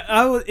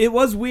 Yeah, it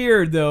was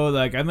weird though.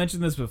 Like I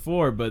mentioned this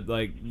before, but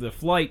like the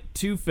flight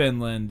to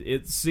Finland,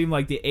 it seemed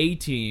like the A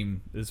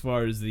team as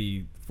far as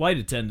the flight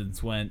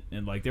attendants went,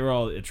 and like they were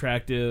all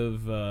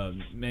attractive,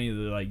 many of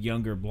the like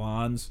younger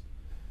blondes.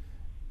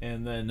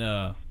 And then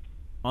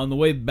on the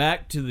way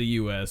back to the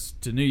U.S.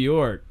 to New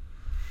York,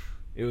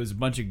 it was a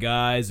bunch of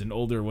guys and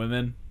older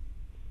women.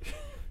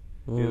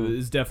 It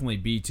was definitely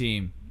B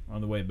team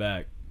on the way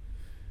back,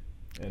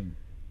 and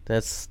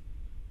That's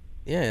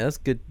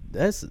good.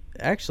 That's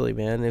actually,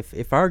 man,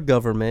 if our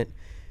government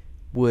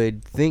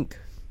would think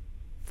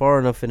far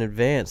enough in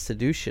advance to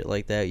do shit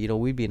like that,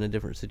 we'd be in a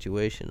different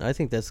situation. I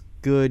think that's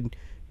good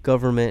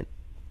government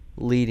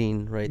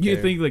leading right there.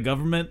 you think the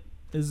government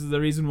is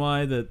the reason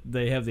why that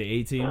they have the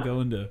A team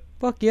going to?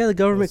 Fuck yeah, the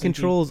government Helsinki?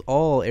 controls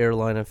all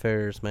airline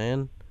affairs,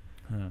 man.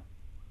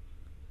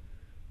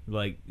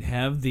 Like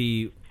have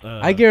the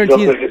I You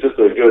guarantee don't think it's just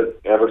a good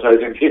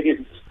advertising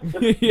team?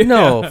 Yeah.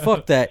 No,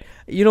 fuck that.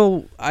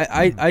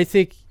 I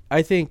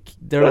think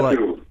they're That's like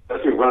who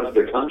runs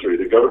the country.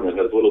 The government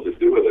has little to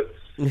do with it.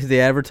 the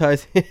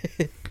advertising.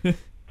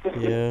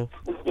 Yeah.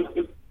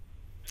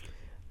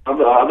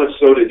 How much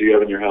soda do you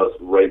have in your house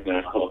right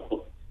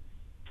now?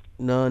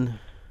 None.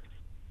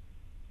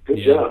 Good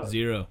Yeah, job.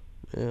 0.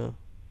 Yeah.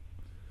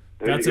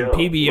 There Got you some go.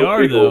 PBR,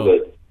 Most people though.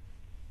 that-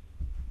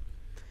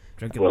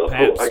 Drinking well, the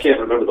Pabst. I can't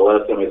remember the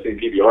last time I seen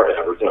PBR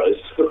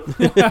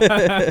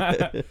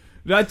advertised.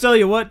 I tell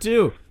you what,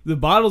 too, the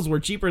bottles were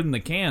cheaper than the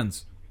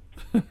cans.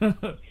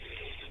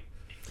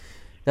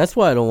 That's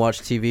why I don't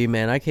watch TV,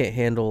 man. I can't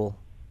handle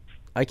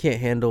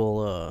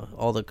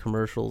all the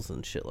commercials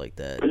and shit like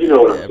that. You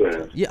know what I'm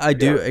saying. Yeah, I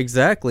do. Yeah.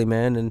 Exactly,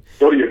 man. And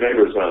Go to your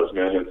neighbor's house,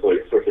 man. It's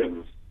like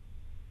freaking.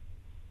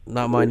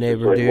 not my it's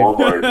neighbor, like dude.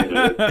 Walmart, you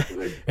know, it's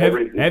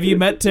like Have you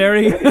met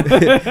Terry?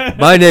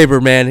 My neighbor,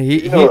 man.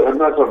 He I'm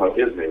not talking about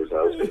his neighbor's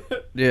house.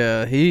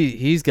 yeah,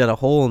 he's got a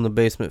hole in the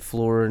basement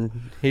floor, and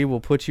he will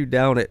put you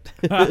down it.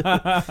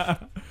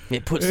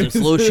 It puts this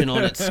lotion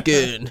on its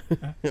skin,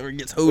 or it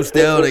gets hosed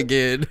down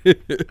again. You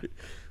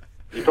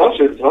probably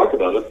shouldn't talk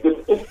about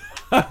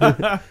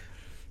it.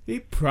 He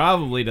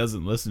probably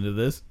doesn't listen to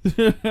this.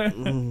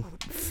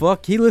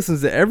 Fuck, he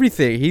listens to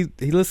everything. He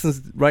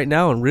listens right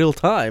now in real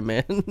time,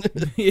 man.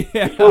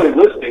 Yeah. Probably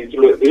listening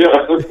to it.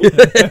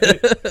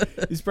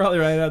 Yeah. He's probably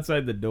right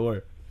outside the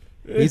door.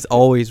 He's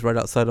always right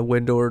outside a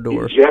window or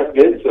door. He jacked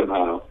in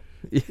somehow.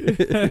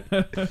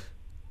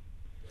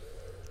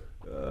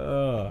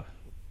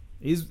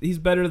 He's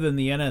better than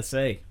the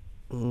NSA.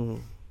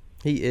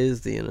 He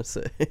is the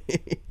NSA.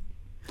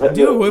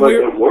 Dude, when like we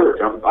were- at work,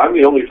 I'm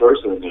the only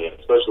person,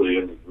 especially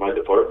in my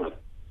department,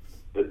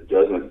 that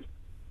doesn't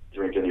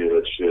drink any of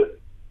that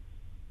shit.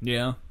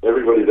 Yeah.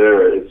 Everybody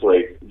there, it's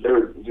like,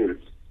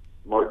 dude,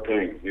 Mark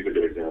Ping, he's a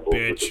good example.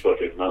 With the Bitch.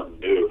 fucking Mountain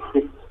Dew.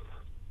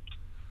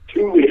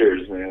 2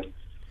 liters, man.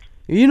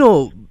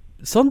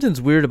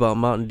 Something's weird about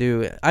Mountain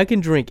Dew. I can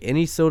drink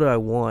any soda I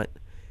want,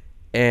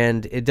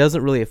 and it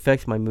doesn't really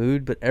affect my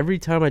mood, but every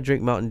time I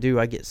drink Mountain Dew,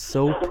 I get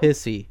so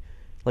pissy.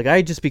 Like,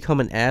 I just become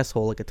an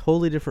asshole, like a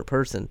totally different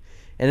person.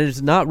 And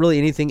there's not really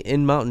anything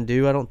in Mountain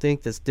Dew, I don't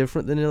think, that's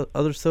different than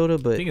other soda, I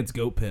but think it's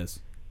goat piss.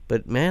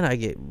 man, I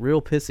get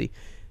real pissy.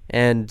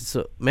 And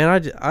so, man, I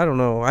don't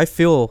know. I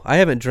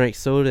haven't drank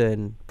soda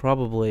in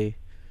probably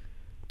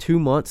 2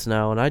 months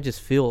now, and I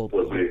just feel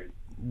Let's see.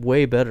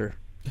 way better.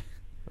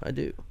 I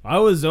do. I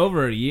was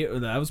over a year.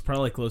 I was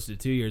probably close to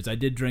 2 years. I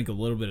did drink a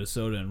little bit of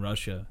soda in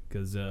Russia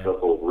because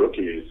Couple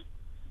rookies.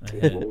 I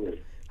had,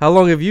 How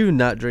long have you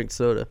not drank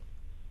soda?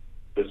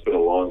 It's been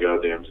a long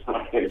goddamn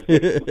time.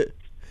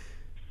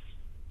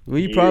 Well,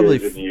 you Years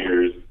probably and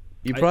years.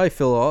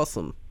 feel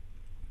awesome.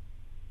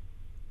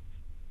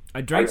 I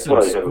I'd drank some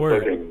probably have a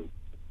squirt. fucking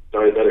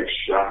diabetic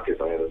shock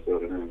if I had a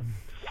soda now.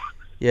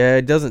 Yeah,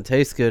 it doesn't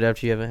taste good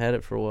after you haven't had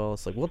it for a while.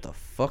 It's like, what the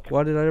fuck?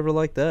 Why did I ever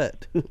like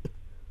that?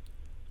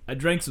 I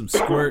drank some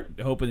squirt,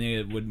 hoping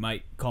it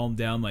might calm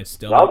down my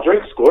stomach. I'll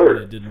drink But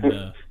squirt. it didn't.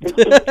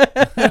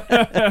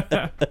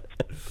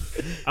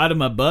 Out of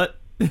my butt.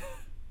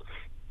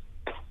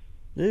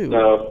 Ew.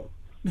 No.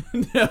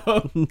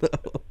 No.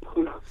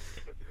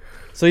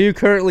 So you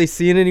currently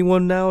seeing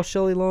anyone now,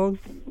 Shelley Long?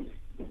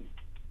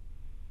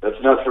 That's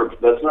not for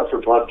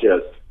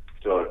podcast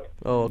talk.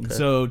 Oh, okay.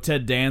 So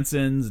Ted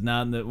Danson's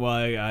not in the.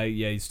 Why?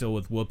 He's still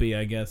with Whoopi,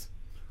 I guess.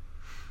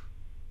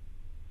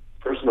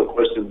 Personal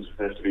questions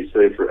have to be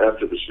saved for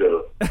after the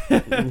show.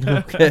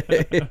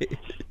 Okay.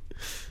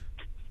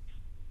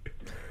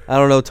 I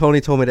don't know.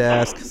 Tony told me to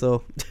ask,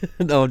 so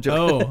no, I'm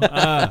joking.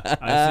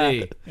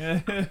 I see.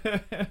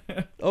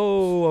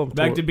 Oh, I'm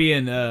Back to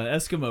being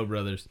Eskimo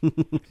brothers.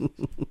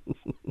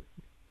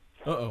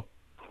 Uh-oh.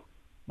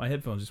 My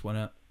headphones just went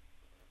out.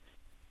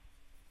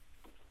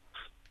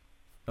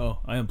 Oh,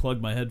 I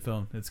unplugged my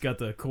headphone. It's got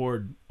the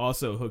cord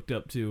also hooked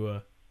up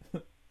to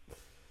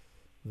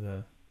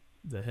the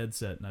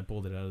headset, and I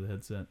pulled it out of the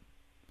headset.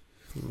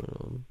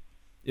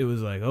 It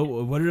was like, oh,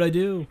 what did I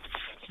do?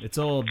 It's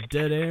all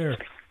dead air.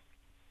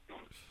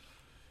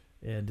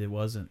 And it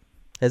wasn't.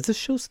 Has this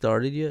show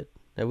started yet?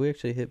 Have we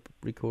actually hit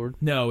record?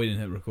 No, we didn't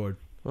hit record.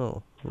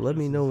 Oh, let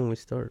me know when we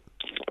start.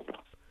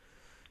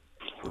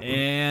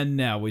 And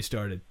now we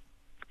started.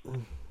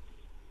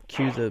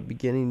 Cue the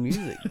beginning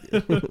music.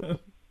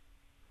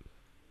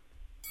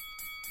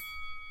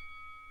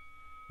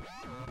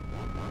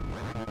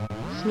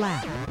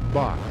 Slap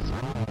box.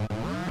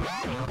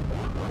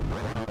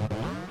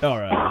 All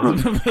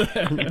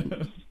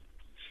right.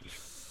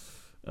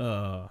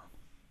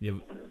 Yeah.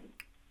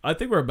 I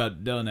think we're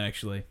about done,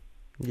 actually.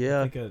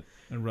 Yeah. I think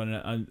I'm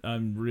running.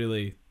 I'm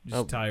really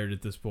just tired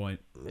at this point.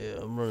 Yeah,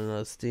 I'm running out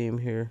of steam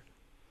here.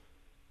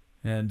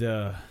 And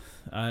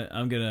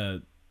I'm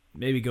gonna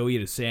maybe go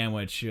eat a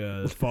sandwich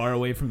far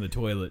away from the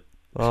toilet.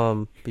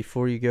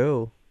 Before you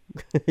go,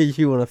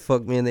 you want to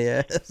fuck me in the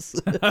ass?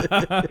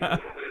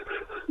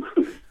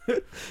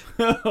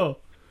 Oh.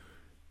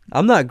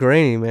 I'm not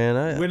grainy,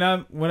 man.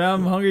 When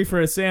I'm hungry for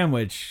a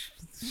sandwich.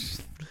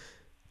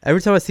 Every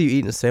time I see you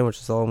eating a sandwich,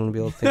 that's all I'm gonna be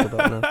able to think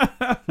about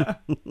now.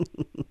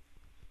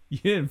 You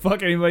didn't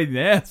fuck anybody in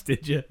the ass,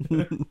 did you?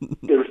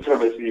 Every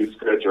time I see you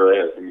scratch your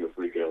ass, I'm gonna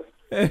freak out.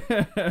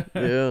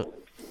 Yeah.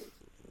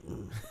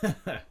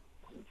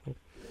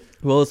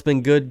 Well, it's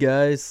been good,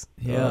 guys.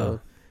 Yeah.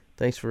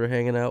 Thanks for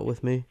hanging out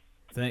with me.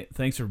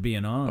 Thanks for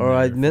being on. Or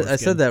I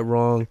said that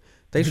wrong.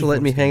 Thanks for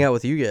letting me hang out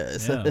with you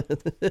guys. Yeah.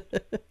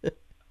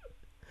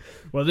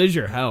 Well, this is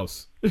your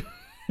house.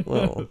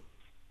 Well,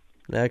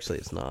 actually,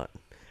 it's not.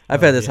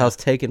 I've had this house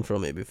taken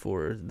from me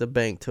before. The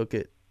bank took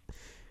it.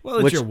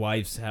 Well, it's your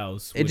wife's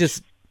house. It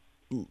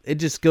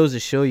just goes to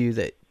show you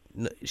that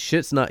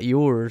shit's not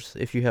yours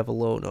if you have a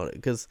loan on it,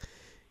 because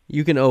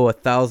you can owe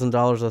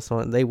 $1,000 less on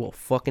it, and they will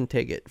fucking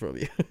take it from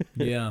you.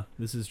 Yeah,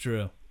 this is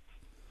true.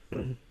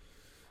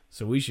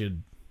 So we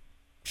should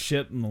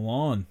shit in the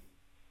lawn.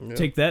 Yeah.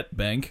 Take that,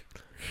 bank.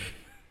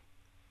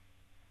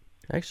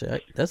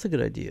 Actually, that's a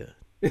good idea.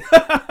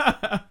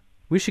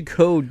 We should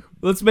go.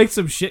 Let's make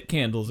some shit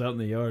candles out in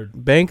the yard.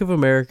 Bank of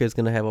America is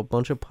gonna have a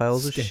bunch of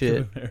piles of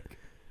shit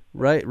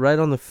right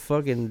on the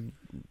fucking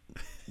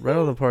right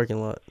on the parking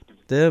lot.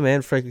 Them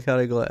and Franklin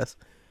County Glass.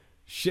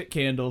 Shit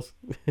candles.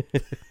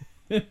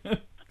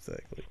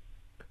 Exactly.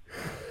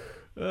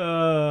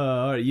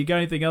 All right, you got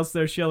anything else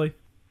there, Shelly?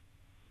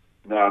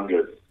 No, I'm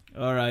good.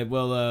 All right,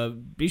 well,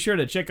 be sure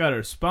to check out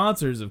our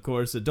sponsors, of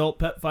course,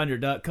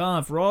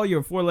 AdultPetFinder.com, for all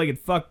your four-legged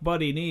fuck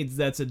buddy needs.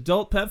 That's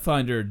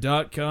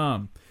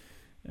AdultPetFinder.com.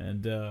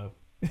 And,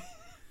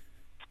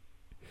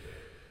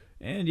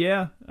 and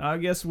yeah, I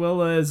guess,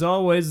 well, as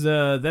always,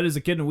 that is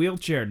a kid in a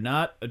wheelchair,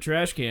 not a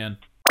trash can.